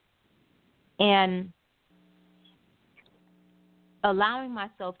back. And allowing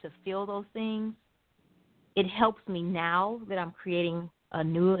myself to feel those things, it helps me now that I'm creating a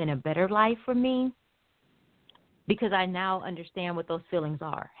new and a better life for me, because I now understand what those feelings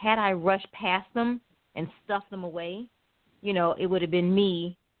are. Had I rushed past them and stuffed them away, it would have been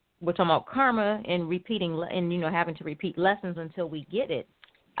me. We're talking about karma and repeating, and having to repeat lessons until we get it.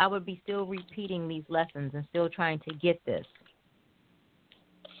 I would be still repeating these lessons and still trying to get this.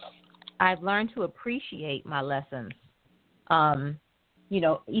 I've learned to appreciate my lessons,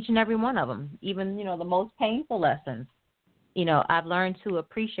 each and every one of them, even, the most painful lessons. I've learned to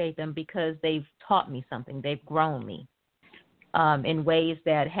appreciate them because they've taught me something. They've grown me in ways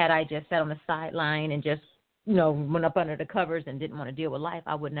that had I just sat on the sideline and just, went up under the covers and didn't want to deal with life,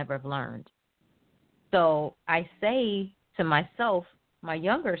 I would never have learned. So I say to myself, my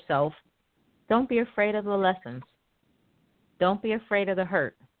younger self, don't be afraid of the lessons. Don't be afraid of the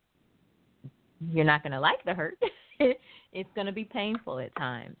hurt. You're not going to like the hurt. It's going to be painful at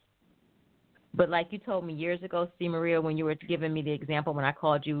times. But like you told me years ago, C. Maria, when you were giving me the example when I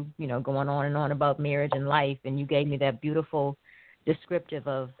called you, going on and on about marriage and life, and you gave me that beautiful descriptive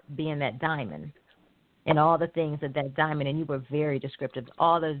of being that diamond and all the things that diamond, and you were very descriptive,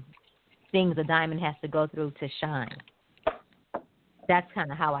 all the things a diamond has to go through to shine. That's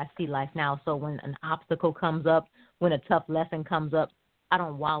kind of how I see life now. So when an obstacle comes up, when a tough lesson comes up, I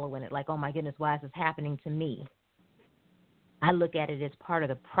don't wallow in it like, oh, my goodness, why is this happening to me? I look at it as part of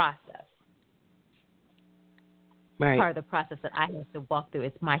the process. Right. Part of the process that I have to walk through.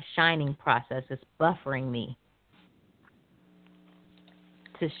 It's my shining process. It's buffering me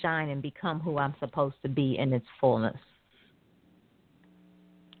to shine and become who I'm supposed to be in its fullness.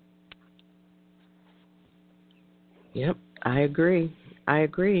 Yep, I agree.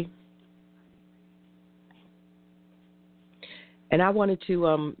 And I wanted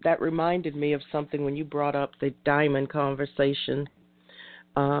to, that reminded me of something when you brought up the diamond conversation.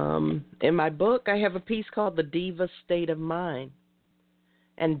 In my book, I have a piece called The Diva State of Mind.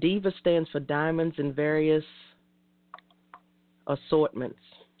 And Diva stands for diamonds in various assortments.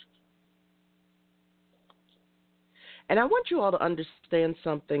 And I want you all to understand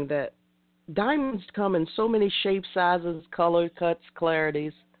something, that diamonds come in so many shapes, sizes, color, cuts,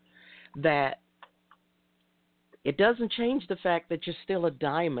 clarities, that it doesn't change the fact that you're still a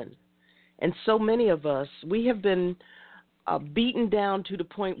diamond. And so many of us, we have been beaten down to the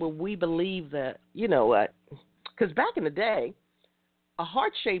point where we believe that, because back in the day, a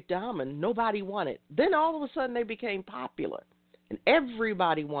heart-shaped diamond, nobody wanted. Then all of a sudden they became popular, and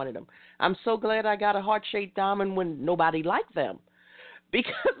everybody wanted them. I'm so glad I got a heart-shaped diamond when nobody liked them,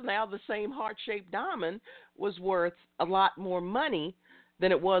 because now the same heart-shaped diamond was worth a lot more money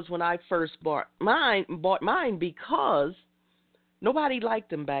than it was when I first bought mine, because nobody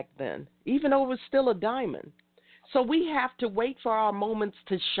liked them back then, even though it was still a diamond. So we have to wait for our moments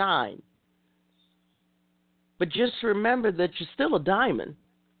to shine. But just remember that you're still a diamond.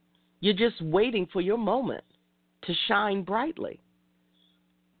 You're just waiting for your moment to shine brightly.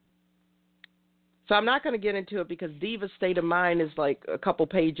 So I'm not going to get into it because Diva State of Mind is like a couple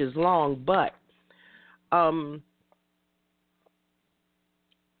pages long, but I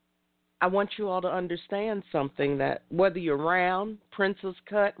want you all to understand something, that whether you're round, princess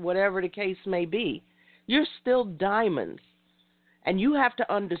cut, whatever the case may be, you're still diamonds. And you have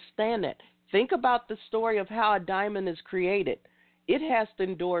to understand that. Think about the story of how a diamond is created. It has to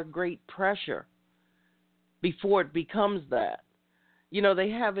endure great pressure before it becomes that. They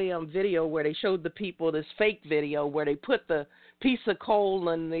have a video where they showed the people this fake video where they put the piece of coal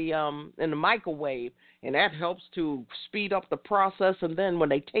in the microwave, and that helps to speed up the process. And then when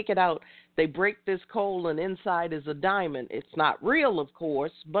they take it out, they break this coal, and inside is a diamond. It's not real, of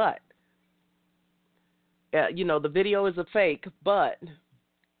course, but the video is a fake. But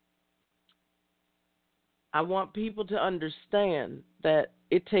I want people to understand that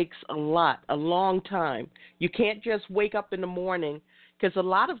it takes a long time. You can't just wake up in the morning, because a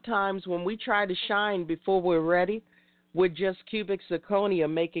lot of times when we try to shine before we're ready, we're just cubic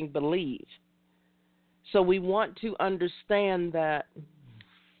zirconia making believe. So we want to understand that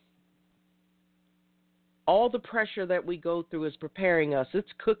all the pressure that we go through is preparing us. It's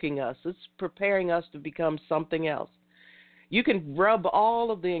cooking us. It's preparing us to become something else. You can rub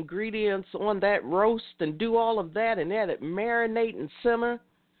all of the ingredients on that roast and do all of that and let it marinate and simmer.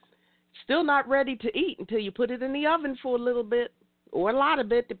 Still not ready to eat until you put it in the oven for a little bit, or a lot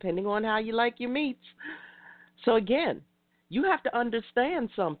of it, depending on how you like your meats. So again, you have to understand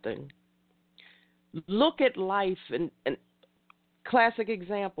something. Look at life, and classic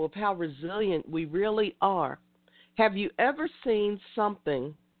example of how resilient we really are. Have you ever seen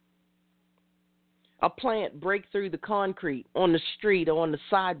something a plant break through the concrete on the street or on the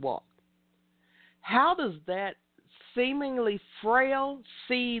sidewalk? How does that seemingly frail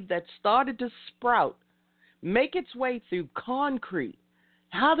seed that started to sprout make its way through concrete?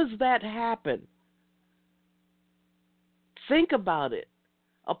 How does that happen? Think about it.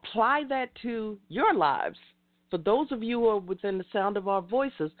 Apply that to your lives. For those of you who are within the sound of our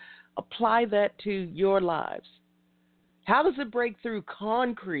voices, apply that to your lives. How does it break through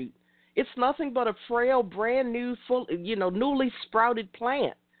concrete? It's nothing but a frail, brand new, newly sprouted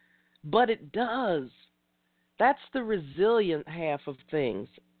plant. But it does. That's the resilient half of things.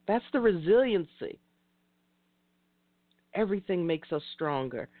 That's the resiliency. Everything makes us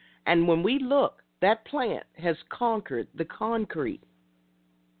stronger. And when we look, that plant has conquered the concrete.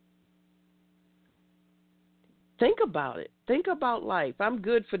 Think about it. Think about life. I'm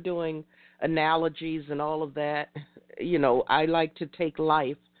good for doing analogies and all of that. I like to take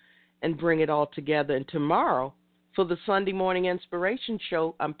life and bring it all together. And tomorrow, for the Sunday Morning Inspiration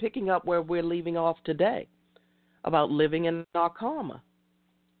Show, I'm picking up where we're leaving off today, about living in our karma.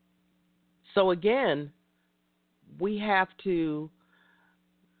 So again, we have to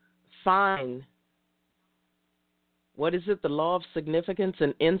find, what is it, the law of significance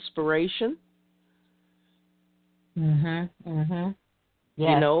and inspiration?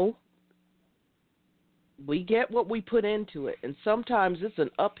 Yes. We get what we put into it, and sometimes it's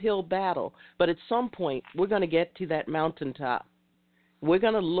an uphill battle, but at some point we're going to get to that mountaintop. We're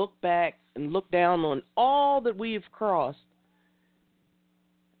going to look back and look down on all that we've crossed,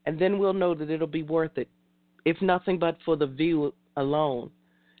 and then we'll know that it'll be worth it. If nothing but for the view alone,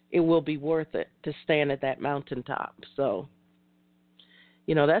 it will be worth it to stand at that mountaintop. So,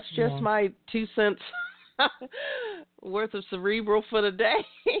 that's just my 2 cents worth of cerebral for the day.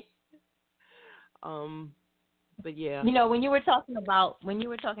 But yeah. When you were talking about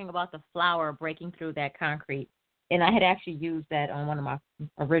the flower breaking through that concrete, and I had actually used that on one of my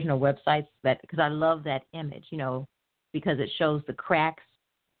original websites because I love that image, because it shows the cracks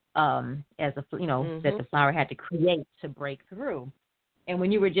that the flower had to create to break through. And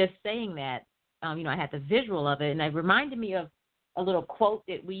when you were just saying that, I had the visual of it, and it reminded me of a little quote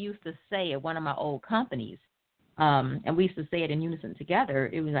that we used to say at one of my old companies. And we used to say it in unison together.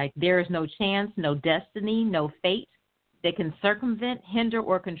 It was like, there is no chance, no destiny, no fate that can circumvent, hinder,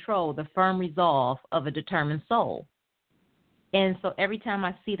 or control the firm resolve of a determined soul. And so every time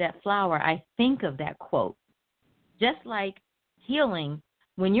I see that flower, I think of that quote. Just like healing,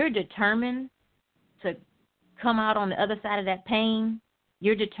 when you're determined to come out on the other side of that pain,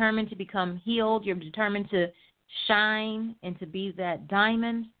 you're determined to become healed, you're determined to shine and to be that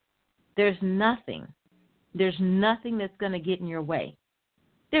diamond, there's nothing that's going to get in your way.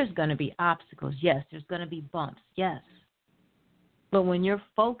 There's going to be obstacles, yes. There's going to be bumps, yes. But when you're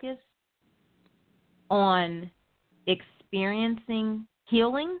focused on experiencing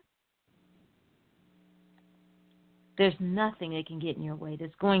healing, there's nothing that can get in your way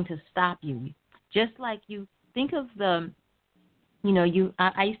that's going to stop you. Just like you think of I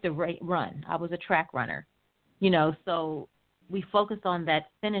used to run. I was a track runner, so we focused on that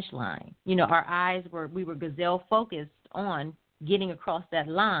finish line. Our eyes we were gazelle focused on getting across that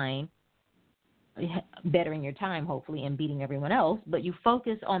line, bettering your time, hopefully, and beating everyone else. But you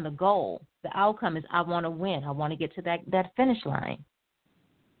focus on the goal. The outcome is, I want to win. I want to get to that finish line.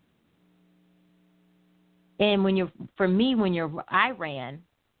 And when I ran,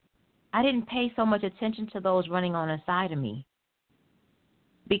 I didn't pay so much attention to those running on the side of me.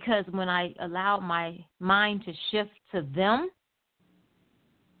 Because when I allowed my mind to shift to them,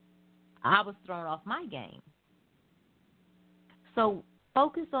 I was thrown off my game. So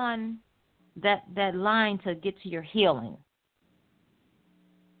focus on that line to get to your healing.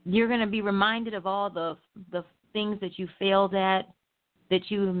 You're going to be reminded of all the things that you failed at,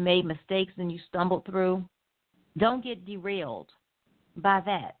 that you made mistakes and you stumbled through. Don't get derailed by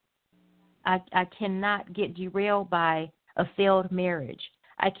that. I cannot get derailed by a failed marriage.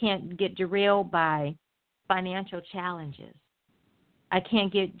 I can't get derailed by financial challenges. I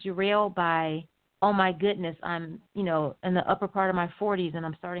can't get derailed by, oh my goodness, I'm, in the upper part of my 40s and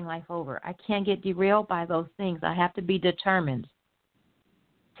I'm starting life over. I can't get derailed by those things. I have to be determined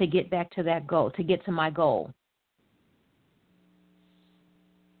to get back to that goal, to get to my goal.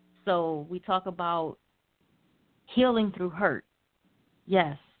 So we talk about healing through hurt.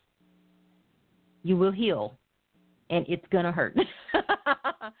 Yes, you will heal, and it's going to hurt.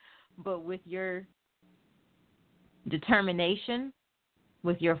 But with your determination,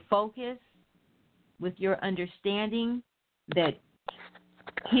 with your focus, with your understanding that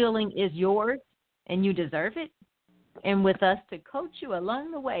healing is yours and you deserve it, and with us to coach you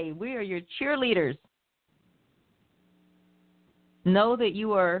along the way, we are your cheerleaders Know that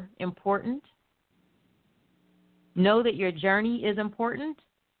you are important. Know that your journey is important.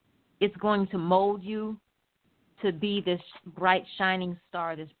 It's going to mold you to be this bright, shining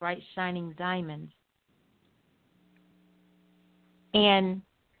star, this bright, shining diamond. And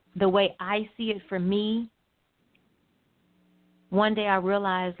the way I see it for me, one day I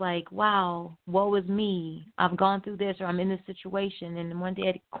realized, like, wow, woe is me. I've gone through this, or I'm in this situation. And one day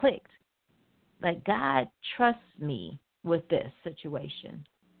it clicked. Like, God trusts me with this situation.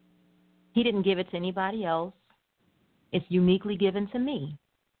 He didn't give it to anybody else. It's uniquely given to me.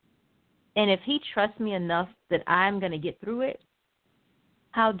 And if he trusts me enough that I'm going to get through it,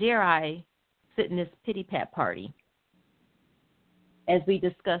 how dare I sit in this pity-pat party? As we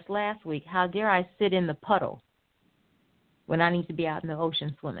discussed last week, how dare I sit in the puddle when I need to be out in the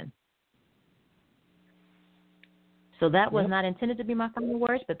ocean swimming? So that was not intended to be my final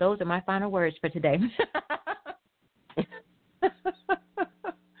words, but those are my final words for today.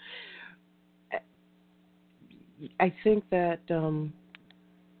 I think that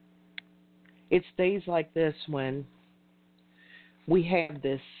it's days like this when we have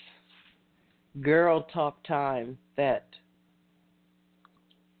this girl talk time that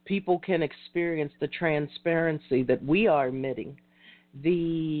people can experience the transparency that we are emitting,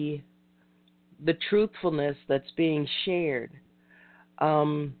 the truthfulness that's being shared.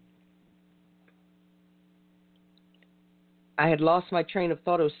 I had lost my train of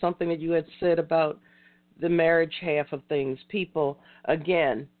thought. It was something that you had said about the marriage half of things. People,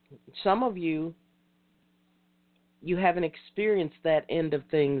 again, some of you haven't experienced that end of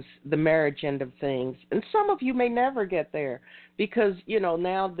things, the marriage end of things. And some of you may never get there because,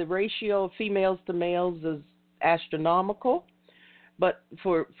 now the ratio of females to males is astronomical. But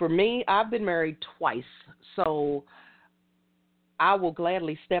for me, I've been married twice, so I will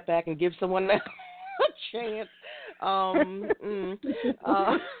gladly step back and give someone a chance. I'm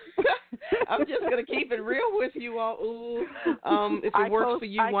just going to keep it real with you all. Ooh, if it works for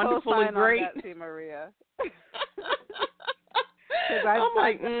you, wonderful and great. On that, see, Maria. Because I'm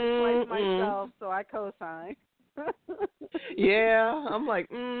like, myself, so I co-sign. Yeah, I'm like,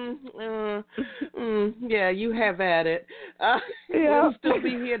 yeah, you have at it. We'll still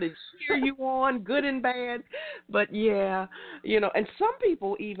be here to cheer you on, good and bad. But yeah, and some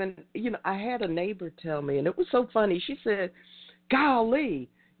people even, I had a neighbor tell me, and it was so funny. She said, golly,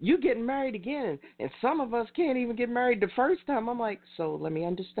 you getting married again, and some of us can't even get married the first time. I'm like, so let me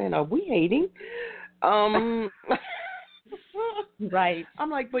understand, are we hating? Right. I'm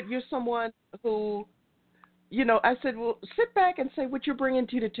like, but you're someone who, I said, well, sit back and say what you're bringing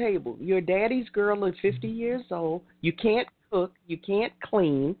to the table. You're daddy's girl at 50 years old. You can't cook. You can't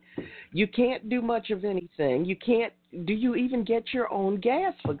clean. You can't do much of anything. Do you even get your own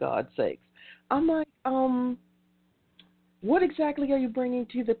gas, for God's sakes? I'm like, what exactly are you bringing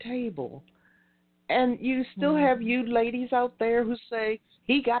to the table? And you still have you ladies out there who say,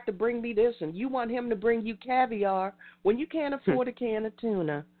 he got to bring me this, and you want him to bring you caviar when you can't afford a can of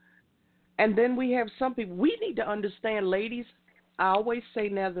tuna. And then we have some people, we need to understand, ladies, I always say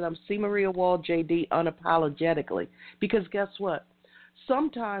now that I'm C. Maria Wall, J.D., unapologetically, because guess what?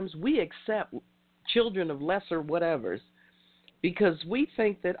 Sometimes we accept children of lesser whatevers because we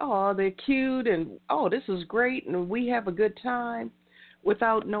think that, oh, they're cute and, oh, this is great and we have a good time,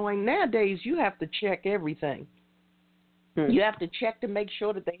 without knowing nowadays you have to check everything. You have to check to make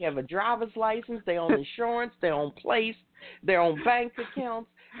sure that they have a driver's license, their own insurance, their own place, their own bank accounts.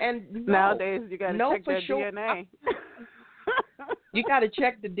 And nowadays you got to check their DNA. You got to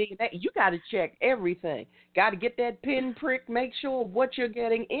check the DNA. You got to check everything. Got to get that pinprick, make sure what you're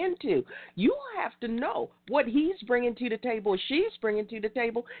getting into. You have to know what he's bringing to the table, or she's bringing to the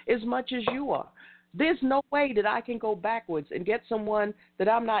table as much as you are. There's no way that I can go backwards and get someone that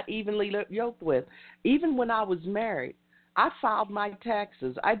I'm not evenly yoked with. Even when I was married, I filed my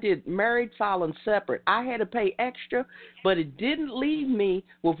taxes. I did married filing separate. I had to pay extra, but it didn't leave me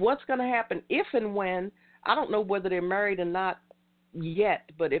with what's going to happen if and when. I don't know whether they're married or not yet,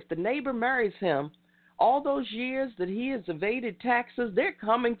 but if the neighbor marries him, all those years that he has evaded taxes, they're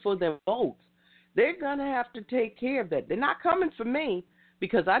coming for their votes. They're going to have to take care of that. They're not coming for me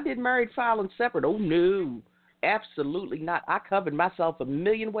because I did married filing separate. Oh, no. Absolutely not. I covered myself a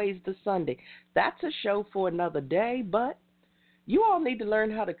million ways this Sunday. That's a show for another day, but you all need to learn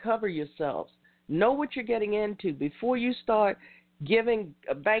how to cover yourselves. Know what you're getting into before you start giving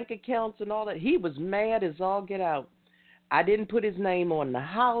bank accounts and all that. He was mad as all get out. I didn't put his name on the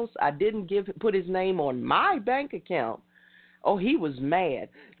house. I didn't put his name on my bank account. Oh, he was mad.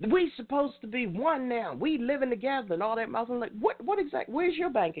 We supposed to be one now. We living together and all that. I was like, what exactly? Where's your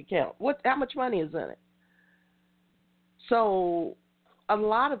bank account? How much money is in it? So a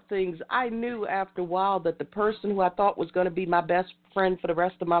lot of things I knew after a while that the person who I thought was going to be my best friend for the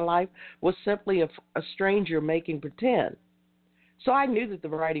rest of my life was simply a stranger making pretend. So I knew that the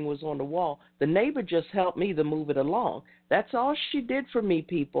writing was on the wall. The neighbor just helped me to move it along. That's all she did for me,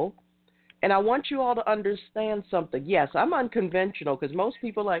 people. And I want you all to understand something. Yes, I'm unconventional because most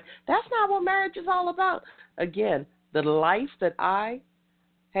people are like, that's not what marriage is all about. Again, the life that I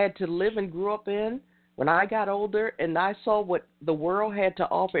had to live and grew up in when I got older and I saw what the world had to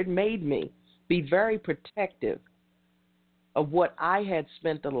offer, it made me be very protective of what I had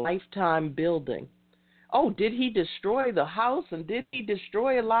spent a lifetime building. Oh, did he destroy the house and did he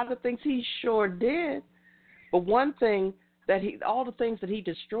destroy a lot of things? He sure did. But one thing all the things that he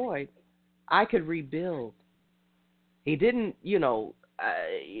destroyed, I could rebuild. He didn't,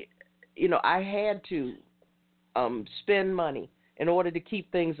 I had to spend money in order to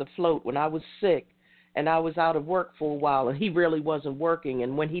keep things afloat when I was sick and I was out of work for a while and he really wasn't working.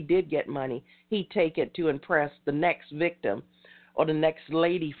 And when he did get money, he'd take it to impress the next victim or the next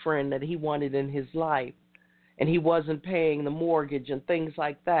lady friend that he wanted in his life. And he wasn't paying the mortgage and things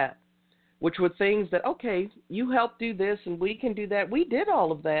like that, which were things that, okay, you helped do this and we can do that. We did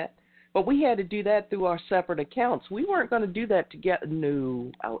all of that, but we had to do that through our separate accounts. We weren't going to do that together.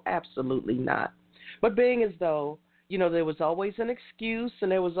 No, absolutely not. But being as though, there was always an excuse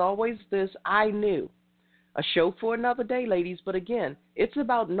and there was always this, I knew. A show for another day, ladies. But again, it's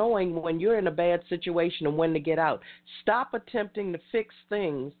about knowing when you're in a bad situation and when to get out. Stop attempting to fix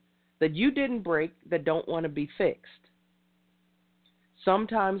things that you didn't break that don't want to be fixed.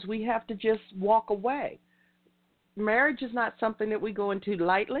 Sometimes we have to just walk away. Marriage is not something that we go into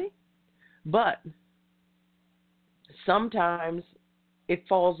lightly, but sometimes it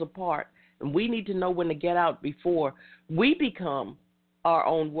falls apart, and we need to know when to get out before we become our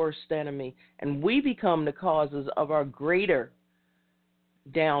own worst enemy and we become the causes of our greater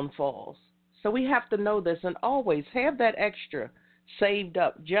downfalls. So we have to know this and always have that extra saved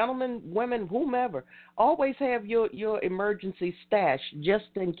up. Gentlemen, women, whomever, always have your emergency stash just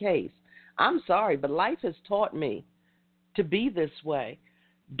in case. I'm sorry, but life has taught me to be this way.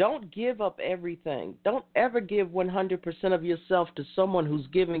 Don't give up everything. Don't ever give 100% of yourself to someone who's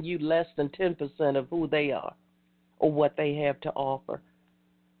giving you less than 10% of who they are or what they have to offer.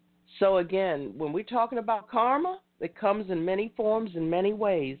 So again, when we're talking about karma, it comes in many forms, in many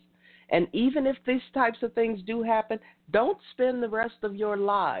ways. And even if these types of things do happen, don't spend the rest of your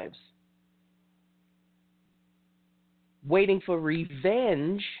lives waiting for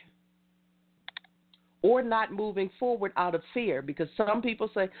revenge or not moving forward out of fear. Because some people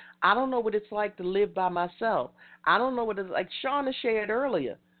say, I don't know what it's like to live by myself. I don't know what it's like. Shauna shared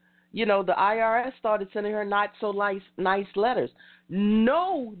earlier. The IRS started sending her not so nice letters.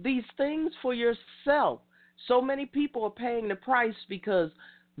 Know these things for yourself. So many people are paying the price because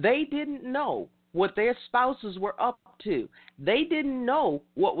they didn't know what their spouses were up to. They didn't know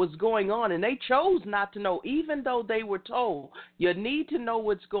what was going on, and they chose not to know, even though they were told, you need to know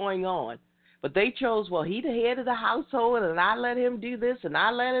what's going on. But they chose, well, he's the head of the household, and I let him do this, and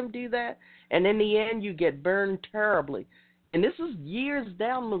I let him do that. And in the end, you get burned terribly. And this is years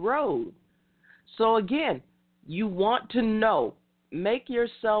down the road. So again, you want to know. Make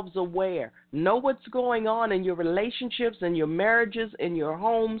yourselves aware. Know what's going on in your relationships, in your marriages, in your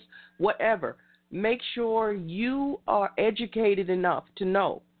homes, whatever. Make sure you are educated enough to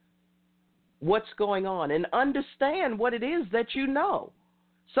know what's going on and understand what it is that you know.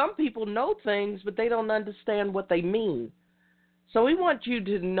 Some people know things, but they don't understand what they mean. So we want you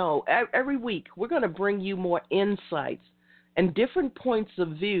to know every week we're going to bring you more insights and different points of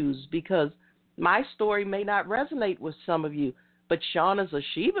views, because my story may not resonate with some of you, but Shauna's or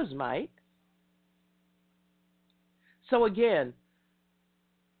Sheba's might. So again,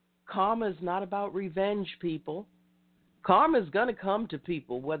 karma is not about revenge, people. Karma is going to come to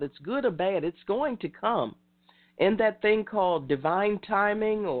people, whether it's good or bad. It's going to come. In that thing called divine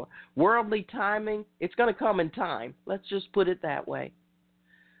timing or worldly timing, it's going to come in time. Let's just put it that way.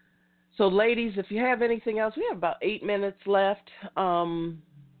 So, ladies, if you have anything else, we have about 8 minutes left.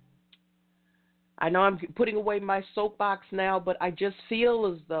 I know I'm putting away my soapbox now, but I just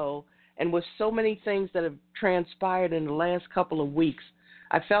feel as though, and with so many things that have transpired in the last couple of weeks,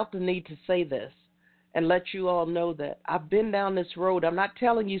 I felt the need to say this and let you all know that I've been down this road. I'm not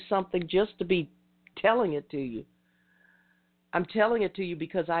telling you something just to be telling it to you. I'm telling it to you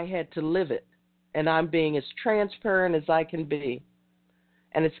because I had to live it, and I'm being as transparent as I can be.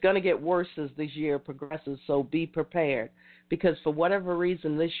 And it's going to get worse as this year progresses, so be prepared. Because for whatever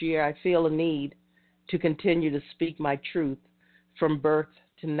reason this year I feel a need to continue to speak my truth from birth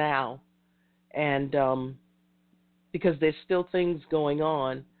to now. And because there's still things going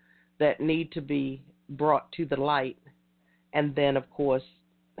on that need to be brought to the light, and then, of course,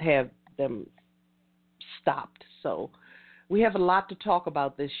 have them stopped. So we have a lot to talk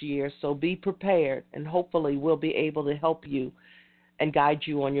about this year, so be prepared, and hopefully we'll be able to help you and guide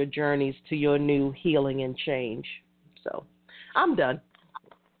you on your journeys to your new healing and change. So I'm done.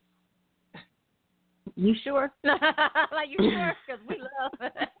 You sure? Like, you sure? Because we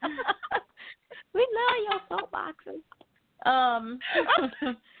love we love your soapboxes.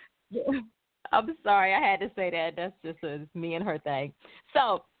 I'm sorry, I had to say that. That's just a me and her thing.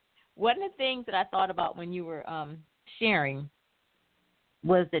 So one of the things that I thought about when you were sharing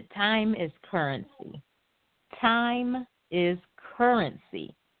was that time is currency. Time is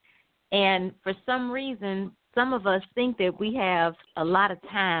currency. And for some reason, some of us think that we have a lot of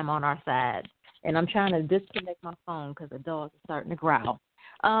time on our side. And I'm trying to disconnect my phone because the dog is starting to growl.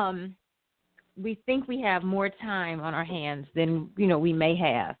 We think we have more time on our hands than, we may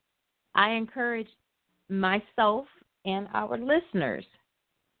have. I encourage myself and our listeners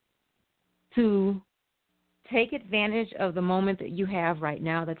to take advantage of the moment that you have right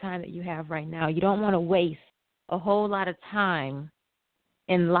now, the time that you have right now. You don't want to waste a whole lot of time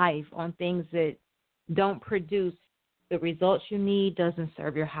in life on things that don't produce the results you need, doesn't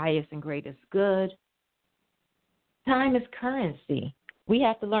serve your highest and greatest good. Time is currency. We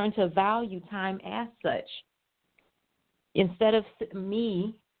have to learn to value time as such. Instead of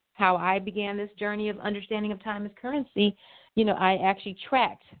me, how I began this journey of understanding of time as currency, I actually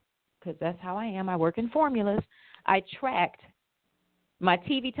tracked, because that's how I am. I work in formulas. I tracked my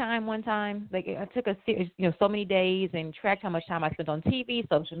TV time one time. Like, I took a series, so many days, and tracked how much time I spent on TV,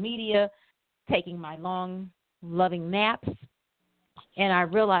 social media, taking my long, loving naps, and I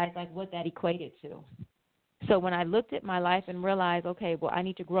realized what that equated to. So when I looked at my life and realized, okay, well, I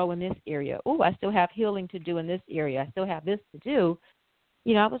need to grow in this area. Oh, I still have healing to do in this area. I still have this to do.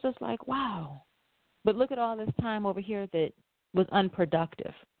 I was just like, wow. But look at all this time over here that was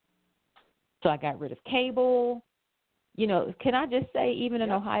unproductive. So I got rid of cable. Can I just say, even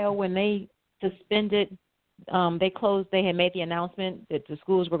in Ohio, when they suspended, they closed, they had made the announcement that the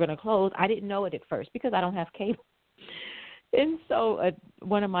schools were going to close. I didn't know it at first because I don't have cable. And so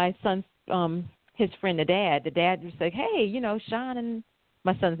one of my sons, his friend, the dad was like, hey, Sean, and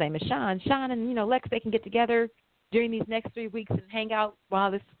my son's name is Sean and, Lex, they can get together during these next 3 weeks and hang out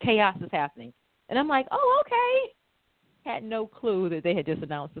while this chaos is happening. And I'm like, oh, okay. Had no clue that they had just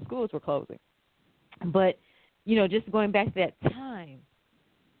announced the schools were closing. But, just going back to that time.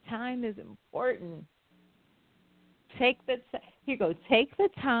 Time is important. Take the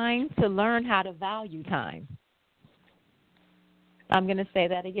time to learn how to value time. I'm going to say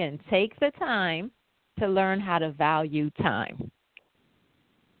that again. Take the time to learn how to value time.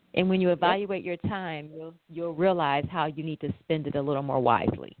 And when you evaluate your time, you'll realize how you need to spend it a little more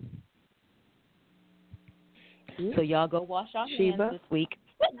wisely. So y'all go wash your hands this week.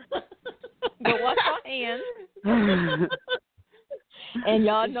 Go wash your hands. And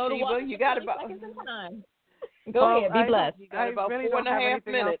y'all know to wash you got about time. Go ahead, be blessed. You got about really 4.5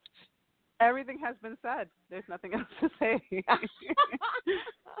 minutes. Everything has been said. There's nothing else to say.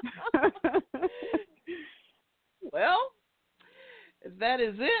 Well, that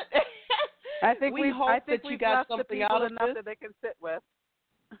is it. I think we hope that you got something out of this that they can sit with.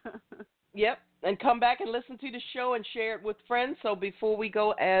 Yep, and come back and listen to the show and share it with friends. So before we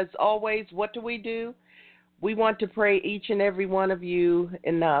go, as always, what do? We want to pray each and every one of you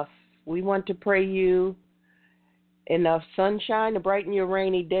enough. We want to pray you enough sunshine to brighten your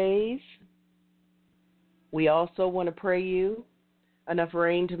rainy days. We also want to pray you enough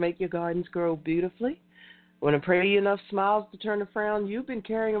rain to make your gardens grow beautifully. We want to pray you enough smiles to turn a frown you've been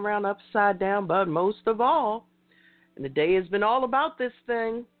carrying around upside down. But most of all, and the day has been all about this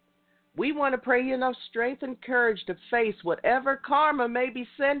thing, we want to pray you enough strength and courage to face whatever karma may be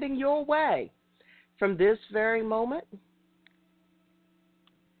sending your way from this very moment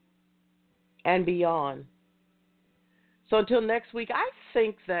and beyond. So until next week, I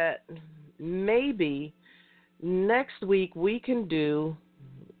think that maybe next week we can do,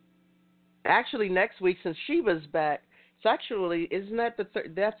 actually next week since Sheba's back, it's actually, isn't that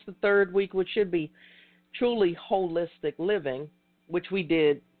that's the third week, which should be truly holistic living, which we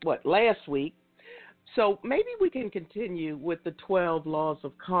did, last week. So maybe we can continue with the 12 laws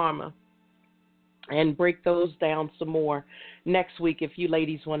of karma and break those down some more next week if you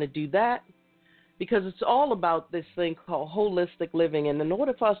ladies want to do that, because it's all about this thing called holistic living. And in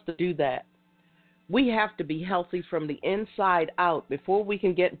order for us to do that, we have to be healthy from the inside out. Before we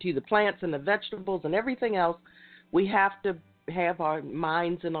can get into the plants and the vegetables and everything else, we have to have our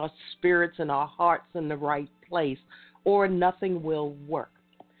minds and our spirits and our hearts in the right place, or nothing will work.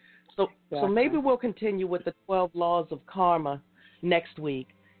 So maybe we'll continue with the 12 laws of karma next week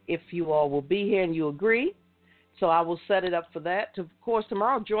if you all will be here and you agree. So I will set it up for that. Of course,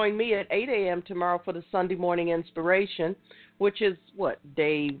 tomorrow, join me at 8 a.m. tomorrow for the Sunday morning inspiration, which is,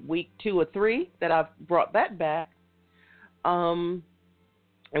 week 2 or 3 that I've brought that back. And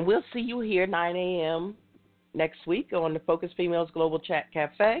we'll see you here 9 a.m. next week on the Focus Females Global Chat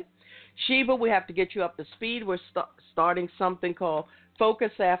Cafe. Sheba, we have to get you up to speed. We're starting something called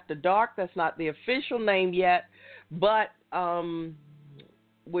Focus After Dark. That's not the official name yet, but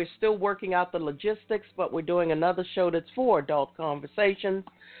we're still working out the logistics, but we're doing another show that's for adult conversations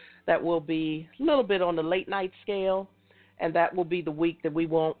that will be a little bit on the late night scale, and that will be the week that we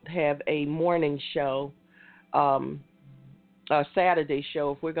won't have a morning show, a Saturday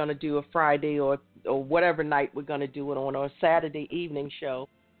show, if we're going to do a Friday or whatever night we're going to do it on, or a Saturday evening show.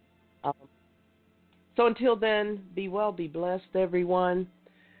 So until then, be well, be blessed, everyone.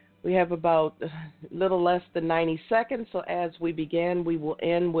 We have about a little less than 90 seconds, so as we begin, we will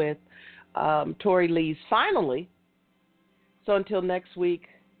end with Tori Lee's Finally. So until next week,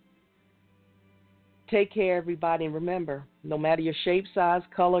 take care, everybody, and remember, no matter your shape, size,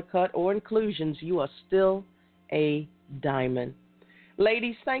 color, cut, or inclusions, you are still a diamond.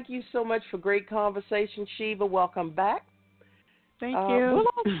 Ladies, thank you so much for great conversation. Sheba, welcome back. Thank you. We'll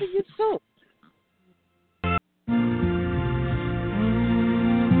all see you soon.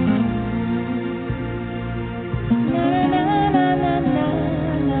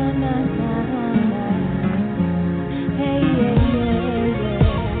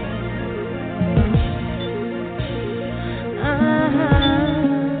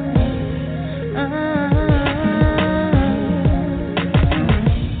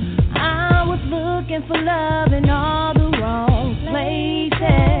 For love in all the wrong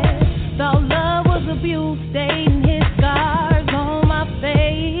places. Thought love was abuse, stating his scars on my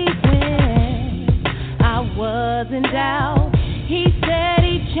face. When I was in doubt, he